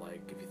that.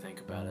 Like, if you think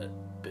about it,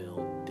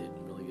 Bill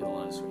didn't really get a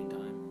lot of screen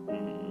time.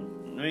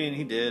 Mm-hmm. I mean,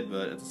 he did,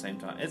 but at the same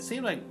time, it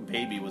seemed like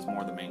Baby was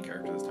more the main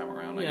character this time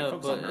around. Like, he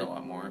focused on her a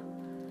lot more.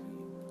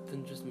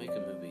 Then just make a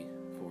movie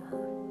for her.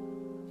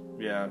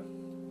 Yeah.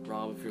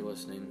 Rob, if you're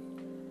listening.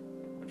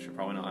 Which you're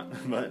probably not,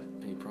 but...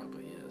 He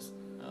probably is.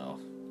 Oh.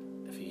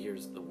 If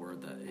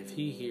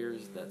he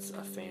hears that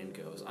a fan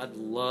goes, I'd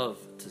love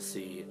to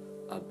see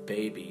a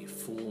Baby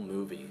full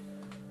movie.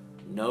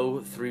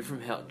 No 3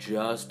 from Hell,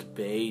 just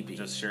Baby.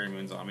 Just Sherry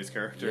Moon Zombie's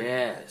character?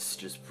 Yes,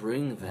 just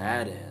bring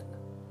that in.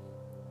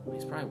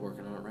 He's probably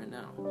working on it right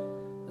now.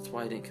 That's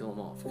why I didn't kill him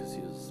off, because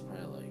he was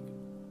probably like,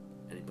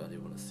 anybody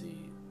want to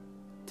see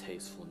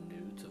tasteful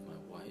nudes of my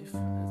wife?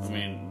 I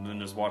mean, then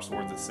just watch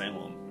Lords of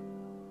Salem.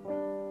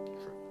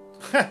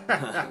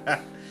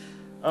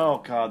 Oh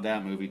god,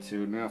 that movie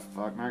too. No,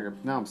 fuck,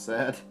 now I'm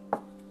sad.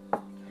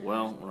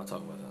 Well, we're not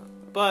talking about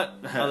that. But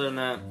other than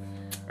that,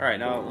 alright,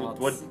 now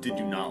what did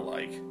you not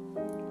like?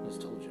 I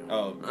just told you.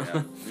 Oh,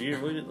 yeah. You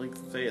didn't like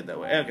say it that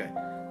way. Okay.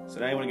 So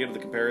now you want to get into the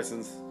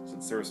comparisons,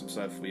 since there was some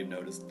stuff we've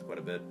noticed quite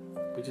a bit.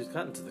 We just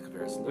got into the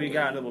comparison. We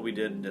got into what we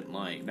did and didn't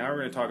like. Now we're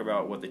going to talk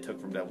about what they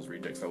took from Devil's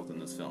Rejects that was in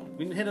this film.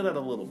 We hinted at it a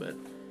little bit.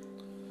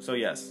 So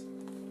yes,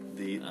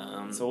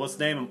 so let's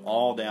name them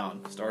all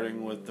down,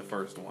 starting with the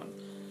first one.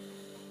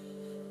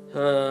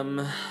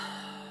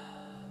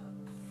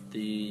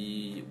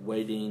 The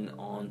waiting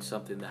on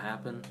something to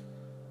happen.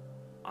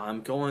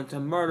 I'm going to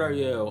murder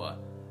you.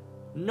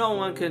 No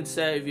one can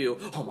save you.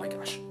 Oh my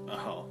gosh.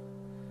 Oh.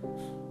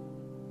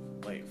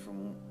 Wait,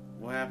 from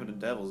what happened to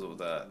Devils with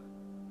that?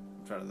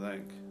 I'm trying to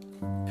think.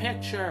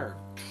 Picture.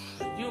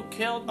 You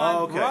killed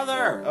my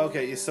brother.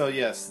 Okay, so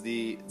yes,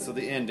 the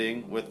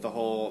ending with the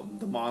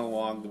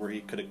monologue where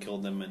he could have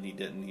killed them and he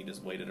didn't. He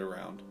just waited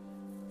around.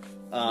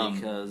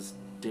 Because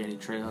Danny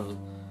Trejo's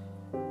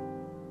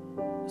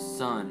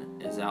son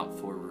is out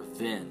for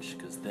revenge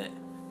because that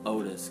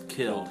Otis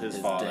killed his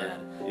father.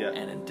 dad. Yeah.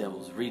 And in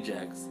Devil's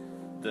Rejects,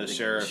 the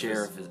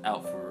sheriff is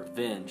out for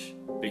revenge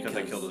because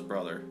they killed his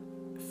brother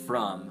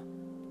from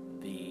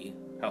the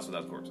House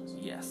Without Corpses.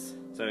 Yes.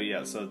 So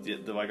yeah,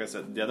 like I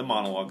said, the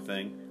monologue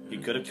thing. He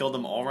could have killed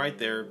them all right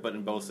there, but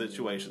in both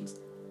situations,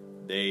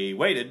 they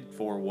waited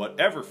for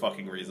whatever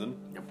fucking reason.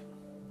 Yep.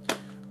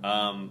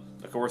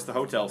 Of course, the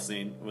hotel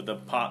scene with the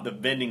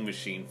vending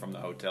machine from the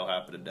hotel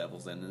happened to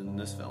Devil's in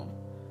this film.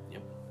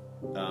 Yep.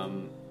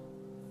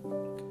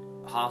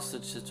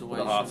 Hostage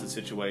situation. The hostage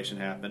situation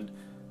happened.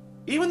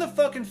 Even the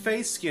fucking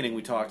face skinning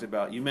we talked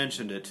about, you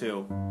mentioned it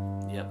too.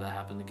 Yep, that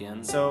happened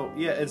again. So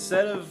yeah,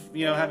 instead of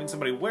having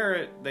somebody wear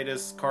it, they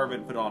just carve it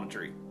and put it on a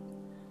tree.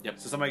 Yep.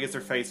 So somebody gets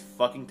their face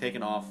fucking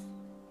taken off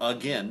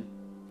again.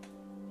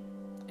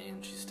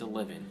 And she's still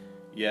living.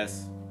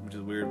 Yes, which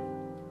is weird.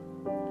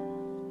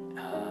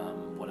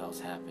 What else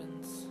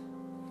happens?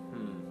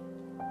 I'm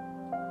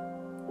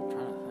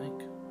trying to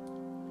think.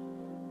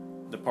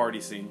 The party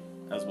scene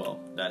as well.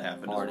 That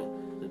happened as well.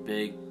 The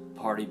big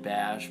party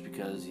bash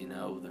because,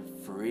 they're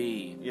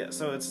free. Yeah,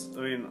 so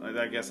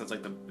I guess that's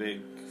like the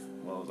big,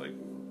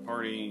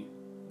 party,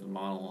 the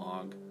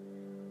monologue,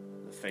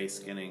 the face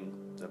skinning,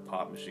 the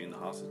pop machine, the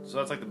hostage. So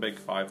that's like the big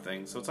 5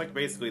 things. So it's like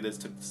basically they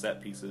just took the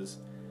set pieces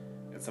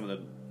and some of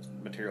the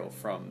material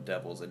from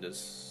Devils and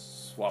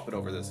just swap it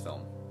over this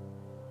film.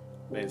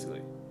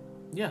 Basically.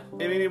 Yeah.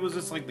 I mean, it was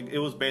just it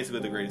was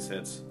basically the greatest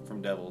hits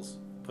from Devils,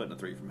 put in a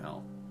 3 from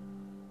Hell.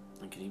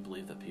 And can you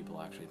believe that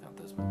people actually thought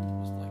this movie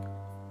was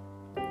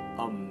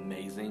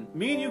amazing?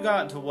 Me and you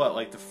got into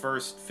the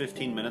first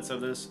 15 minutes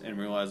of this and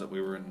realized that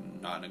we were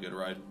not in a good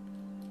ride.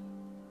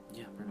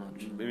 Yeah, pretty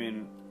much. I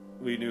mean,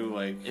 we knew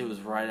it was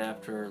right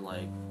after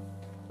wasn't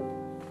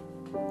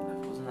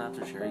it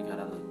after Sherry got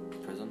out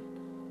of prison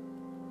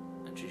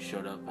and she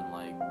showed up in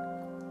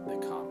the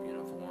cop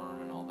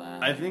uniform and all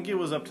that. I think it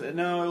was it was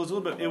a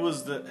little bit. It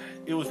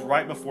was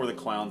right before the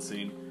clown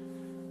scene.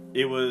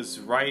 It was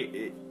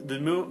the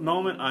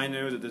moment I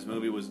knew that this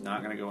movie was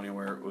not going to go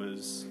anywhere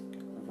was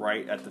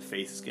right at the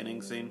face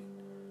skinning scene.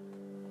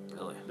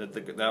 Really?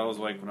 That was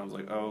when I was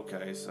like, oh,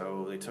 okay,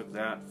 so they took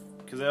that.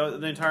 Because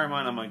the entire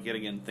time I'm yet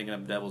again thinking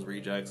of Devil's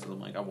Rejects. So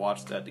I'm I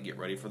watched that to get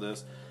ready for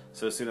this.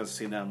 So as soon as I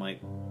seen that, I'm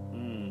like,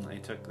 I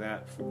took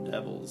that from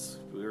Devils.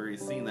 We already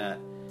seen that.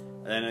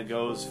 And then it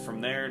goes from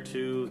there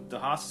to the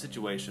hostage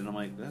situation. I'm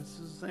like, that's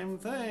the same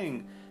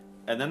thing.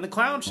 And then the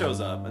clown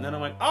shows up. And then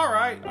I'm like,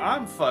 alright,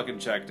 I'm fucking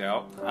checked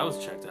out. I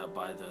was checked out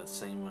by the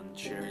scene when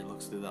Sherry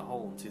looks through that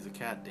hole and sees a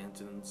cat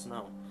dancing in the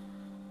snow.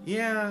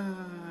 Yeah,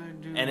 I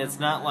do. And it's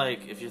not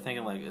if you're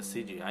thinking a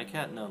CGI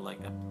cat, no,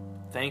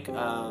 think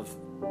of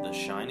The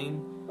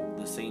Shining,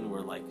 the scene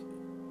where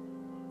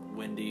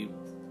Wendy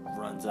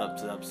runs up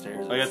to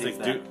upstairs and sees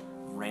that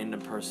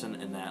random person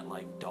in that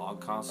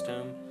dog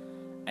costume,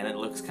 and it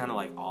looks kind of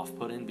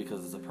off-putting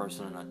because it's a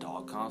person in a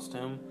dog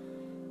costume,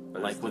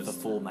 with a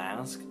full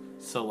mask.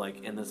 So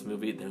in this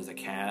movie, there's a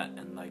cat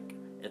and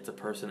it's a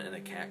person in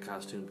a cat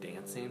costume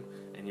dancing,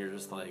 and you're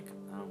just I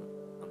don't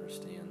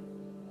understand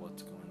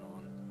what's going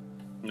on.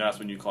 And that's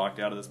when you clocked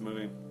out of this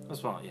movie?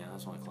 That's when I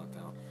clocked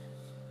out.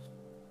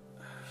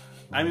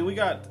 I mean,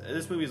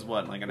 this movie is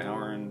an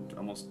hour and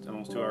almost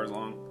 2 hours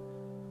long.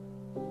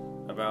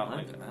 About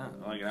an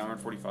hour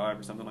and 45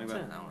 or something like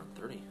that. An hour and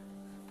 30.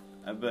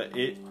 But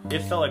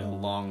it felt like a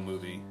long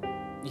movie.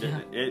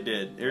 Yeah. It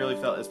did. It really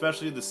felt,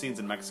 especially the scenes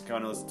in Mexico. I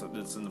know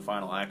it's in the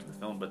final act of the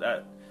film,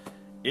 but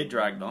it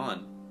dragged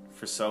on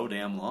for so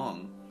damn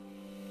long.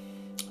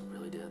 It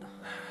really did.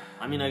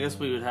 I mean, I guess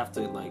we would have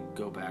to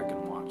go back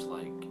and watch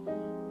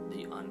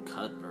the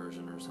uncut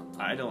version or something.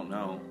 I don't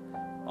know,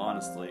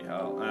 honestly.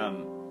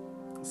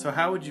 So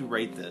how would you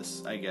rate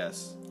this? I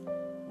guess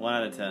 1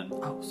 out of 10.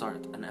 Oh, sorry,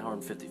 an hour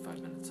and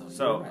 55 minutes.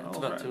 So right. It's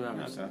about 2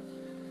 hours. Okay.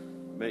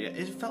 But yeah,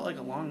 it felt like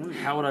a long movie.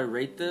 How would I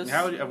rate this?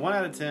 How would 1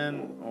 out of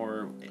 10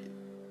 or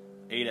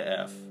A to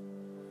F?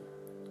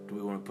 Do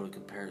we want to put a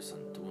comparison?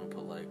 Do we want to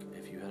put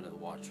if you had to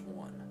watch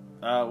one?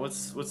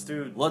 Let's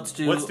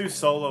do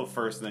Solo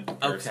first and then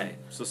comparison. Okay.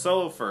 So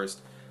Solo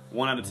first,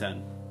 1 out of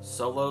 10.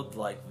 Solo,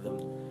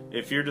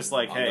 if you're just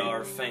hey,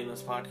 our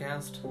famous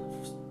podcast,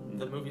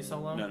 the movie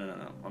Solo.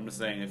 No. I'm just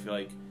saying if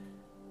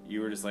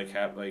you were just if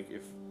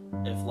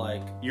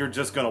you're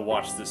just gonna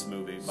watch this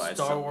movie by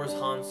itself. Star Wars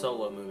Han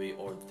Solo movie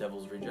or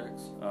Devil's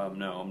Rejects.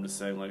 No, I'm just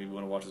saying if you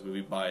want to watch this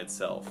movie by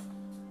itself.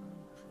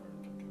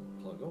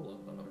 Plug Ola,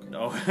 but okay.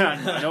 No,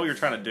 I know what you're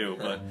trying to do,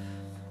 but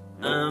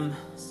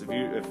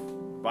if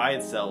by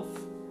itself,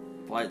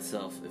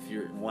 if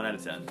you're 1 out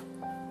of 10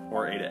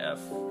 or A to F,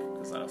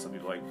 because I know some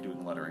people like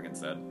doing lettering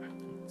instead.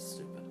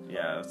 Stupid.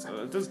 Yeah,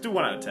 so just do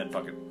 1 out of 10.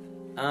 Fuck it.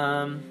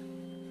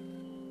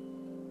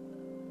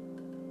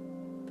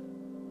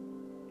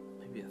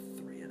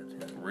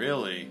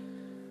 Really?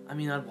 I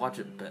mean, I'd watch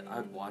it, but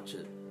I'd watch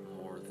it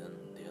more than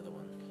the other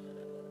one.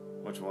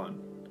 Which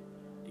one?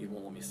 You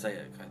won't let me say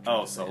it.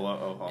 Oh,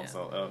 Solo. Oh,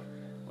 Solo.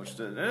 Which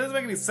it doesn't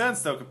make any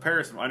sense though.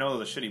 Comparison. I know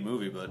it's a shitty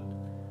movie, but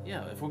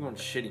yeah, if we're going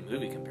shitty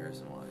movie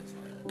comparison wise,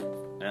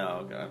 yeah,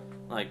 okay.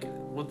 Like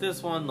with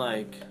this one,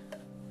 like I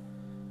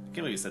can't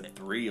believe you said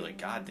 3. Like,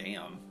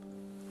 goddamn.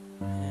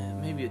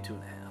 Maybe a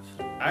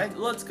 2.5.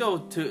 Let's go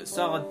to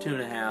solid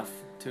 2.5.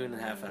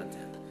 2.5 out of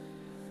 10.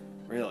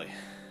 Really?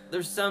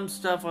 There's some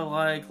stuff I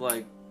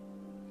like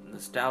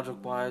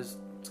nostalgic wise,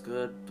 it's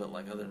good, but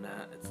like other than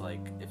that, it's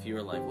like if you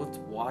were like, let's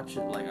watch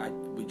it, like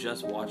we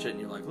just watch it, and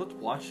you're like, let's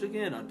watch it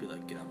again, I'd be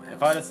like, get out of my house.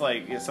 If I just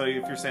like, so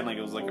if you're saying like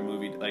it was like a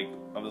movie, like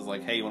I was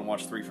like, hey, you want to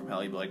watch 3 from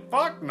Hell? You'd be like,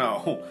 fuck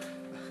no.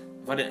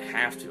 If I didn't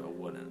have to, I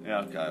wouldn't. Yeah,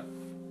 okay.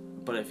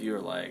 But if you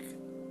were like,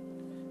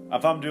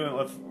 if I'm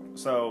doing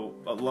so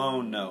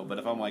alone, no. But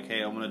if I'm like,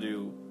 hey, I'm gonna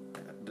do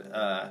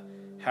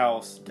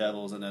House,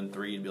 Devils, and then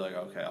 3, you'd be like,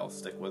 okay, I'll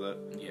stick with it.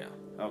 Yeah.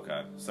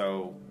 Okay.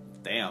 So,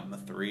 damn, a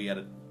 3 out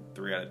of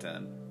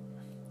 10.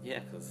 Yeah,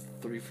 because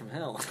 3 from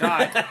Hell.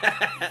 God,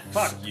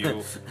 fuck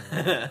you.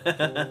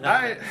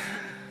 I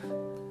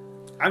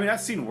mean,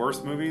 I've seen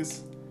worse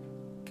movies.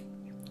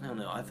 I don't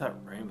know. I thought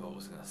Rainbow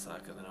was gonna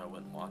suck, and then I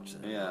wouldn't watch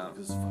it. Yeah, it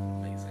was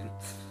fucking amazing.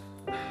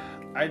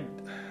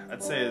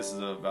 I'd say this is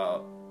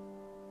about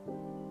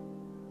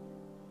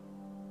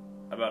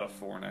a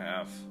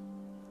 4.5.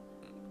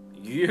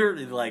 You're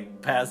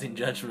like passing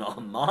judgment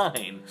on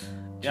mine.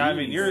 Yeah, I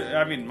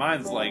mean,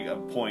 mine's like a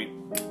point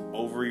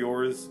over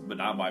yours, but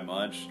not by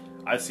much.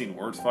 I've seen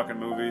worse fucking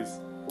movies,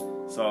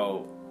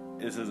 so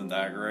this isn't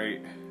that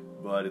great,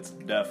 but it's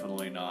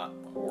definitely not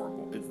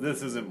horrible.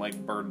 This isn't like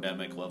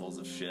Birdemic levels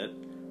of shit,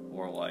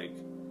 or like.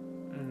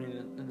 I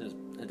mean,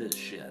 it is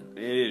shit.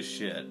 It is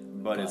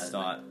shit, but it's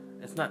not.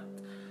 It's not.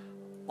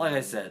 Like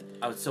I said,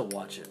 I would still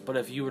watch it. But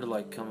if you were to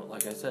like come over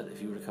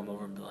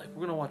and be like,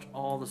 we're gonna watch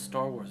all the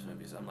Star Wars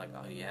movies, I'm like,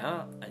 oh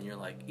yeah, and you're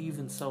like,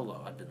 even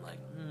Solo, I've been like,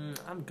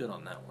 I'm good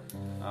on that one.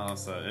 Oh,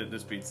 so it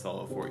just beats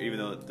Solo for, even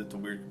though it's a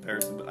weird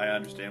comparison, but I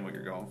understand what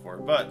you're going for.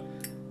 But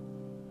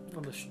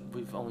well,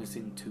 we've only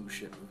seen 2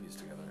 shit movies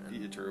together.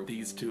 Yeah, true.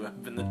 These 2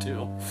 have been the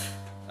 2.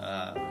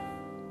 But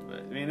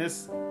I mean,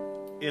 it's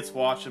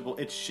watchable.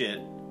 It's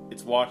shit.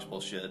 It's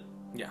watchable shit.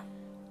 Yeah.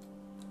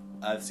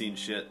 I've seen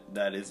shit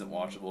that isn't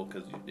watchable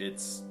because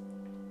it's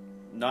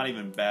not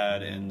even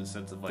bad in the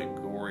sense of like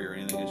gory or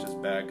anything. It's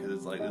just bad because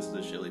it's like, this is a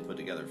shittily put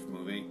together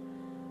movie.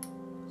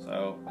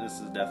 So this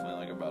is definitely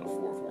like about a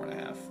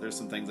 4.5. There's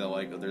some things I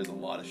like, but there's a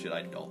lot of shit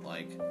I don't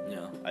like.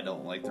 Yeah. I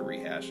don't like the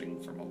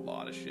rehashing from a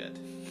lot of shit.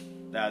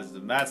 That's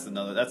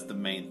the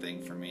main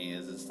thing for me.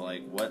 Is it's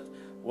like,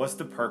 what's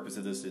the purpose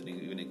of this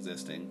even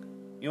existing?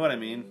 You know what I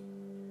mean?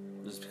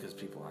 Just because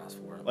people ask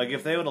for it. Like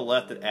if they would have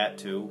left it at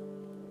 2.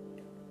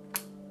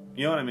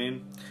 You know what I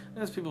mean? I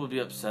guess people would be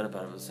upset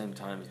about it, but at the same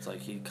time, it's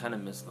like he kind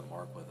of missed the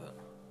mark with it.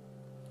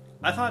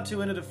 I thought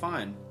 2 ended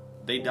fine.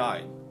 They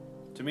died.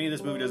 To me,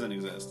 this movie doesn't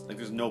exist. Like,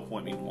 there's no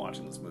point in me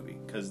watching this movie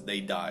because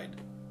they died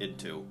in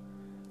 2.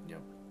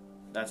 Yep.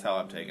 That's how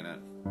I'm taking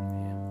it.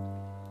 Yeah.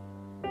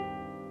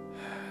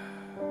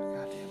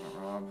 God damn it,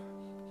 Rob.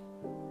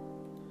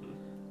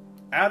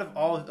 Out of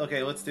all,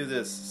 okay, let's do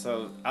this.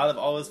 So, out of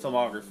all his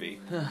filmography,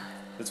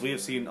 since we've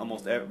seen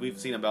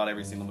about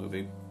every single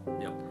movie.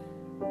 Yep.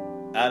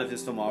 Out of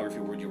his filmography,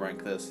 where would you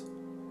rank this?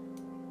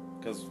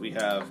 Because we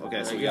have I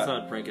guess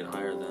I'd rank it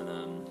higher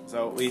than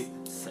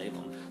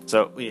Salem.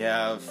 So we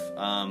have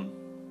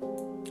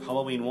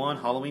Halloween 1,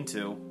 Halloween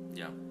 2.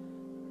 Yeah.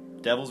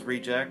 Devil's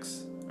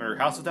Rejects, or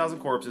House of Thousand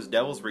Corpses,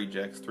 Devil's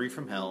Rejects, 3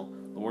 from Hell,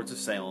 Lords of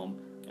Salem,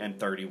 and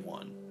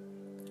 31.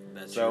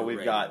 So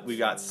we've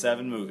got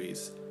 7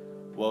 movies.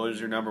 What was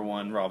your number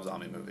 1 Rob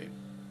Zombie movie?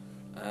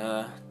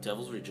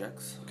 Devil's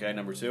Rejects. Okay,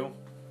 number 2.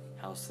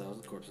 House of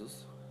Thousand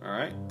Corpses. All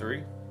right,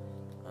 3.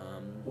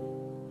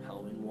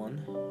 Halloween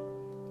 1.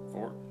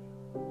 4.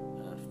 4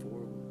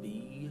 would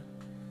be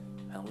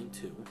Halloween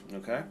 2.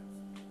 Okay.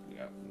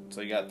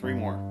 So you got 3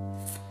 more.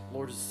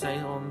 Lords of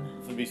Salem.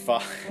 This would be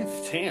 5.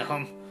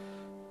 Damn.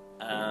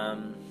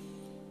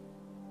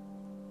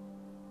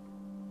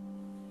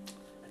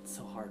 It's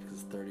so hard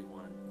because 31.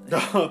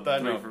 Oh,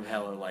 that 3 from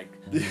Hell are like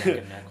neck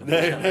and neck with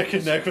each other. Neck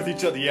and neck with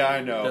each other. Yeah,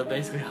 I know. They're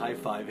basically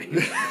high-fiving.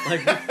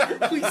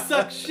 Like, we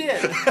suck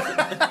shit.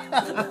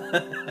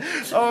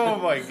 Oh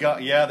my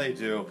god. Yeah, they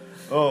do.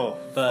 Oh,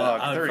 but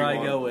fuck. I would 31.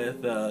 probably go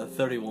with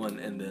 31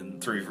 and then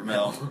 3 from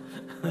Hell.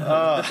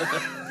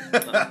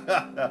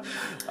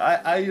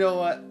 I you know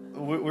what?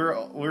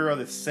 We're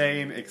the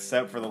same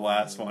except for the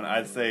last one.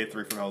 I'd say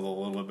 3 from Hell is a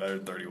little bit better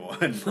than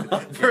 31.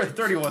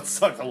 31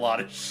 sucked a lot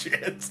of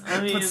shit.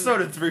 But so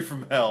did 3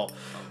 from Hell.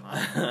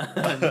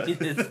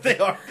 They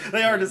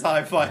are just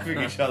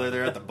high-fiving each other.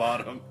 They're at the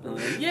bottom.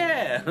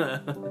 Yeah.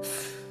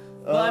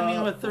 Well, I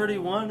mean, with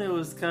 31, it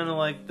was kind of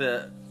like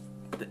the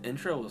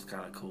intro was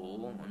kind of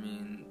cool. I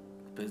mean,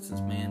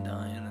 businessman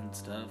dying and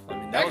stuff. I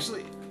mean,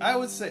 I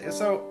would say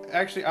so.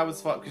 Actually, I would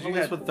swap because at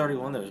least with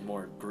 31, there was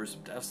more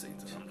gruesome death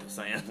scenes. I'm just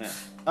saying.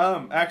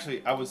 Yeah.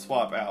 Actually, I would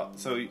swap out.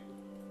 So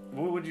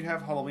what would you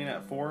have Halloween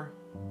at 4?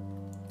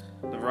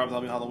 The Rob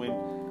Zombie Halloween?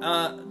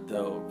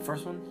 The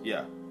first one?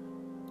 Yeah.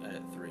 I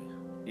had 3.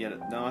 Yeah,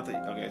 no, I think,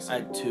 okay, so... I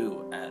had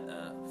 2 at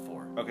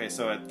 4. Okay,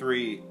 so at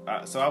 3,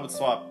 so I would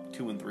swap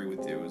 2 and 3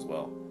 with you as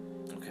well.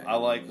 Okay. I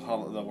like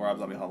the Rob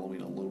Zombie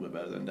Halloween a little bit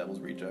better than Devil's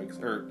Rejects,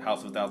 or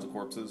House of a Thousand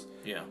Corpses.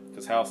 Yeah.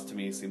 Because House, to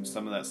me, seems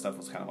some of that stuff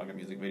was kind of like a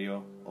music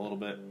video, a little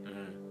bit.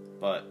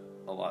 But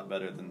a lot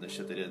better than the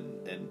shit they did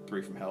in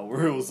 3 from Hell,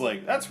 where it was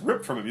like, that's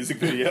ripped from a music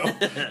video.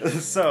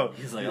 So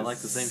he's like, I like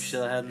the same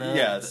shit I had now.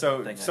 Yeah,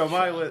 so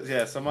my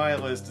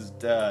list is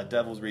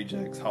Devil's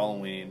Rejects,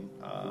 Halloween,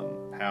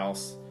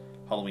 House,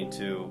 Halloween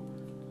 2,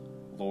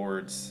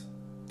 Lords,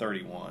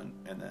 31,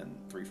 and then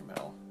 3 from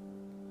Hell.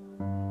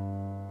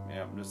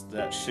 Yeah, just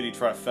that shitty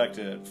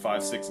trifecta at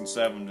 5, 6, and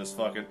 7. Just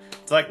fucking,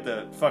 it's like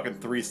the fucking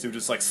Three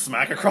Stooges like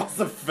smack across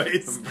the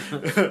face.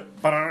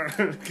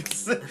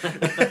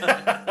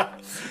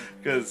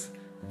 Because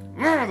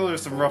those are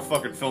some rough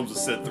fucking films to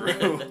sit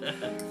through.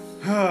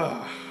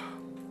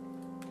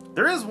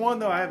 There is one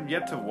though I haven't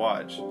yet to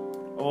watch.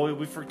 Well,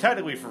 we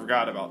technically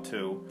forgot about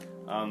 2.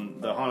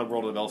 The Haunted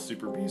World of El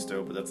Super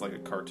Beasto, but that's like a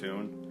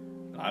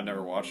cartoon. I've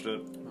never watched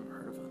it. I've never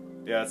heard of it.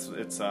 Yeah, it's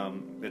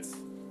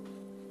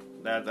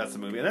that's the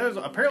movie. And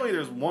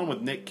there's one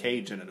with Nick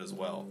Cage in it as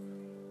well.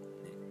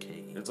 Nick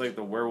Cage. It's like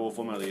the Werewolf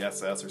Woman of the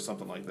SS or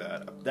something like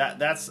that.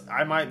 That's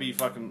I might be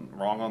fucking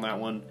wrong on that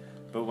one,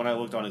 but when I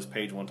looked on his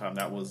page one time,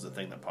 that was the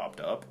thing that popped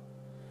up.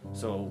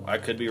 So I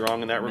could be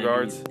wrong in that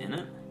regards. He's in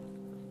it?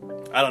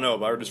 I don't know,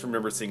 but I just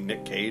remember seeing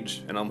Nick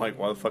Cage, and I'm like,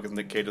 why the fuck is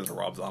Nick Cage in a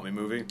Rob Zombie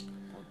movie?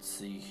 Let's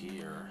see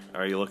here.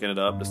 Are you looking it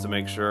up just to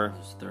make sure?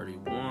 There's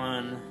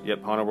 31.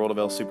 Yep, Haunted World of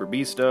El Super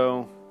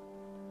Beasto.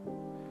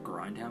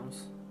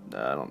 Grindhouse?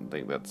 I don't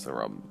think that's a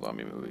Rob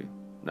Zombie movie.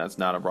 That's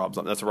not a Rob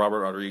Zombie. That's a Robert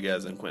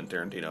Rodriguez and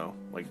Quentin Tarantino,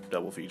 like,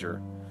 double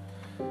feature.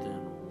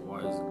 Then why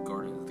is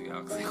Guardians of the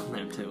Galaxy on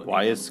there too?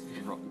 Why is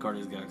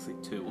Guardians of the Galaxy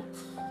 2?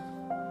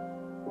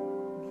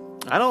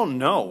 I don't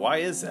know. Why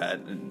is that?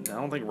 And I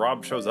don't think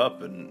Rob shows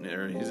up, and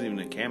he's even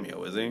a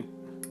cameo, is he?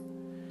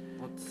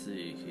 Let's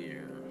see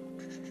here.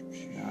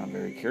 I'm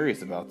very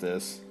curious about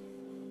this.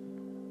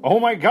 Oh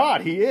my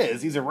god, he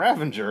is! He's a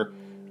Ravager.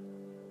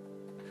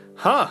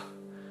 Huh.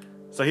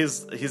 So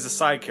he's a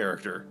side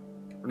character.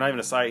 Or not even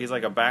a side, he's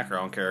like a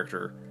background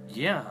character.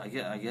 Yeah,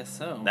 I guess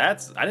so.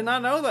 I did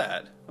not know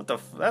that.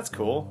 That's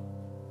cool.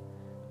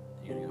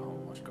 You gonna go home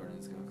and watch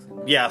Guardians of the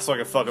Galaxy? Yeah, so I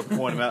can fucking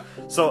point him out.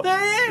 So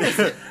There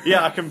is!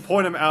 yeah, I can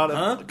point him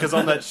out because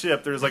on that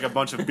ship there's like a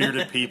bunch of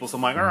bearded people. So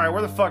I'm like, all right,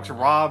 where the fuck's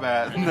Rob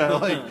at? And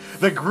like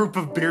the group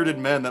of bearded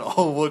men that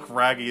all look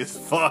raggy as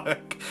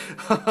fuck.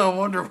 I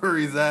wonder where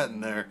he's at in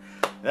there.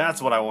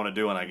 That's what I want to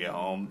do when I get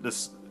home.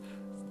 Just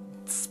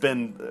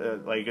spend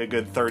like a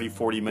good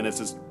 30-40 minutes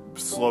just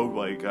slow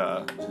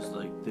just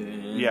like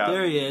yeah,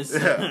 there he is.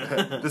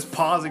 Yeah. Just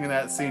pausing in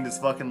that scene,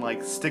 just fucking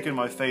like sticking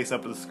my face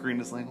up to the screen,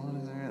 just like, what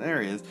is there?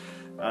 There he is.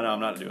 I know,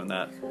 I'm not doing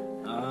that.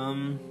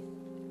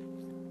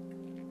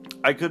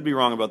 I could be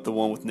wrong about the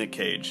one with Nick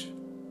Cage.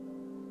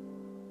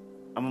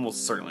 I'm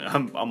almost like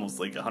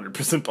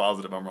 100%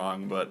 positive I'm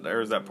wrong, but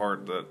there's that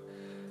part that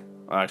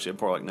actually I'm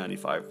probably like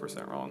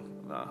 95% wrong,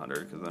 not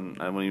 100, because then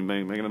I wouldn't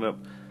even making it up.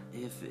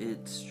 If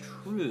it's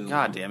true.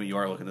 God damn it, you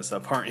are looking this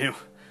up, aren't you?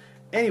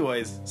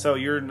 Anyways, so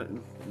you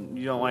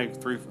don't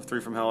like three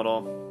from Hell at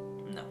all?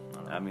 No.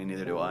 I mean,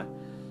 neither do I.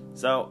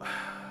 So,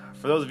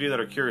 for those of you that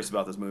are curious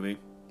about this movie,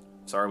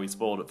 sorry we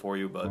spoiled it for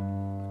you, but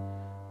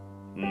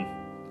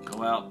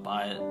go out,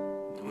 buy it,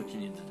 do what you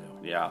need to do.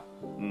 Yeah.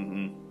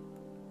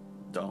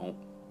 Don't.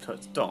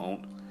 Just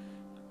don't.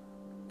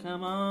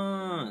 Come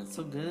on, it's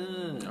so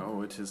good.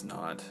 No, it is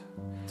not.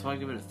 That's why I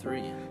give it a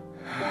 3.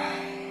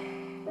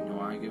 You know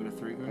why I give it a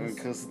 3, Chris?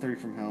 Because the 3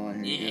 from Hell, I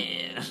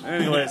hate Yeah.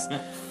 Anyways,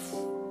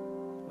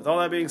 with all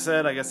that being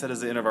said, I guess that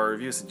is the end of our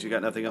review. Since you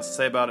got nothing else to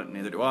say about it,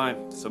 neither do I.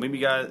 So meet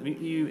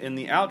you in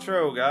the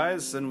outro,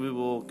 guys, and we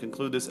will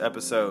conclude this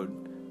episode.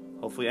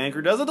 Hopefully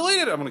Anchor doesn't delete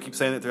it. I'm going to keep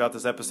saying it throughout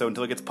this episode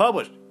until it gets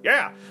published.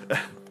 Yeah!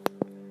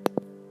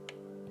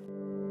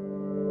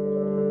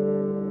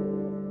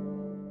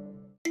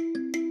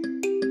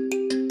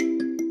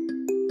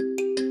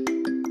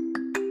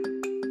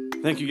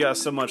 Thank you guys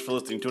so much for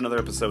listening to another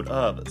episode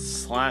of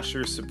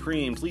Slasher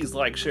Supreme. Please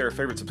like, share,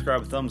 favorite,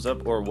 subscribe, thumbs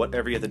up, or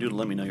whatever you have to do to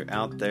let me know you're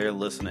out there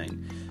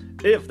listening.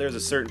 If there's a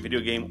certain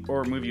video game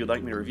or movie you'd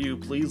like me to review,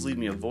 please leave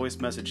me a voice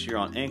message here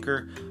on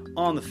Anchor,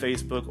 on the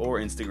Facebook or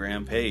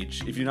Instagram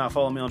page. If you do not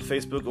follow me on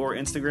Facebook or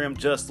Instagram,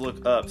 just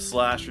look up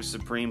Slasher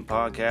Supreme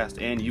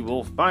Podcast and you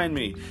will find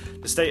me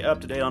to stay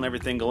up to date on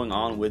everything going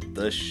on with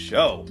the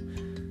show.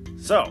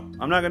 So,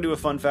 I'm not going to do a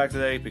fun fact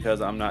today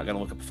because I'm not going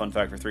to look up a fun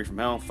fact for 3 from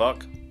Hell.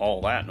 Fuck all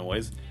that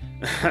noise.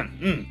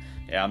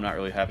 Yeah, I'm not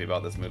really happy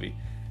about this movie.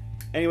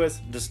 Anyways,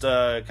 just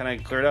kind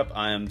of clear it up.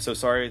 I am so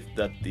sorry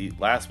that the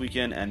last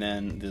weekend and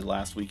then the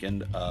last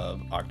weekend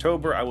of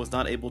October, I was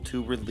not able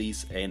to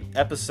release an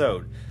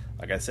episode.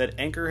 Like I said,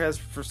 Anchor has,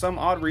 for some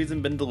odd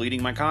reason, been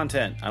deleting my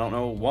content. I don't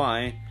know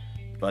why,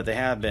 but they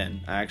have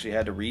been. I actually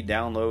had to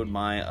re-download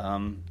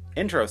my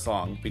intro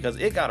song because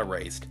it got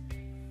erased.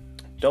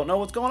 Don't know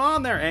what's going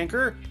on there,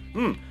 Anchor.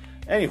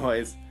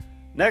 Anyways,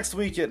 next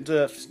weekend,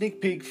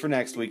 sneak peek for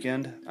next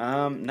weekend.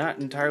 Not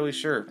entirely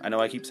sure. I know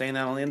I keep saying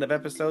that on the end of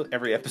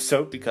every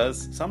episode,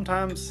 because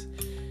sometimes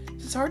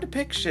it's hard to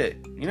pick shit,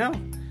 you know?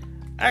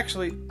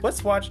 Actually,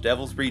 let's watch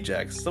Devil's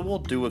Rejects, so we'll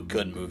do a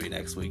good movie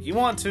next week. You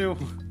want to?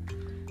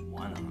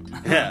 Why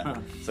not?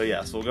 Yeah.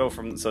 So we'll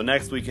go so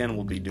next weekend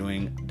we'll be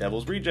doing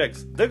Devil's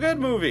Rejects, the good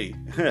movie.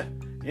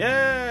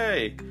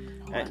 Yay!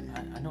 Oh,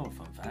 I know a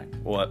fun fact.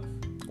 What?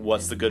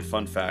 What's the good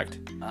fun fact?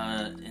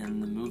 In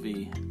the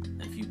movie,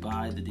 if you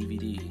buy the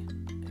DVD,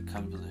 it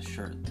comes with a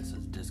shirt that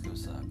says Disco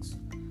Sucks.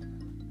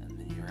 And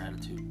then your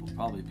attitude will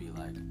probably be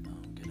like, oh,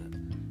 get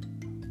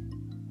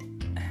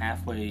it.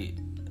 Halfway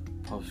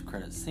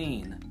post-credit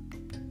scene,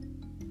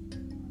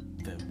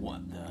 the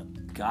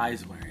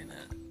guy's wearing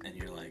it, and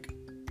you're like,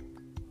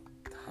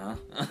 huh?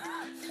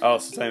 Oh,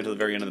 so time to the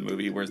very end of the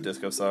movie, where's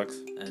Disco Sucks?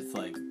 And it's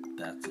like,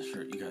 that's the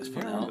shirt you guys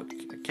put out.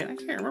 I can't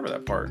remember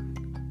that part.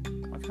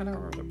 Why can't I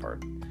remember that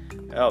part?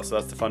 Oh, so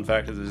that's the fun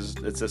fact, is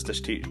it's just a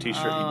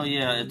t-shirt. Oh,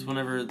 yeah, it's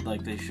whenever,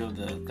 like, they show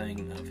the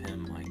thing of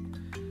him,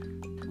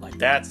 like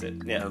that's it,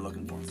 yeah. They're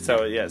looking for him.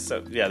 So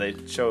they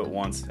show it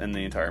once in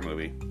the entire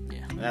movie.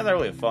 Yeah. That's not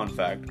really a fun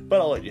fact, but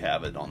I'll let you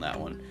have it on that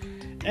one.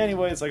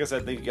 Anyways, like I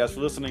said, thank you guys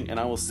for listening, and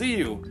I will see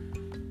you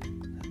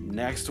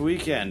next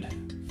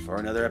weekend for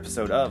another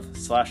episode of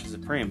Slash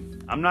Supreme.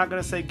 I'm not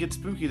going to say get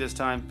spooky this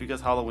time,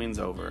 because Halloween's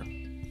over.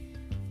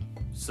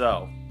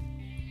 So...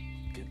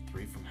 Get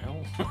 3 from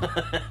hell?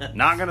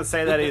 Not going to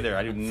say that either.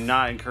 I do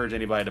not encourage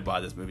anybody to buy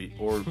this movie,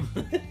 or...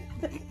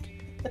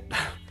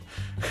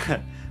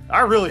 I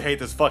really hate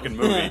this fucking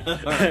movie. All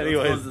right, Anyways,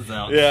 let's close this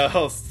out. yeah,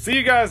 I'll see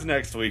you guys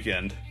next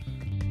weekend.